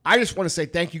I just want to say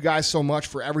thank you guys so much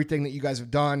for everything that you guys have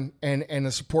done and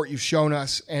the support you've shown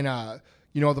us. And,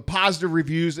 the positive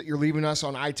reviews that you're leaving us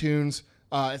on iTunes.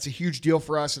 It's a huge deal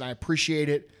for us, and I appreciate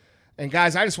it. And,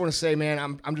 guys, I just want to say,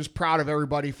 man, I'm just proud of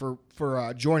everybody for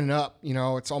joining up.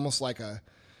 It's almost like a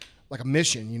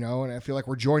mission, and I feel like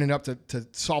we're joining up to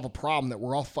solve a problem that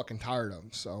we're all fucking tired of.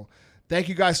 So thank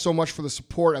you guys so much for the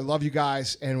support. I love you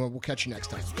guys, and we'll catch you next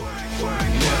time.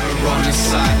 Never on the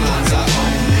sidelines, I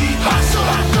only hustle.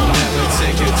 Never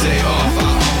take a day off, I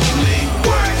only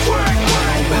work. I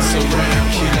don't mess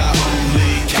around.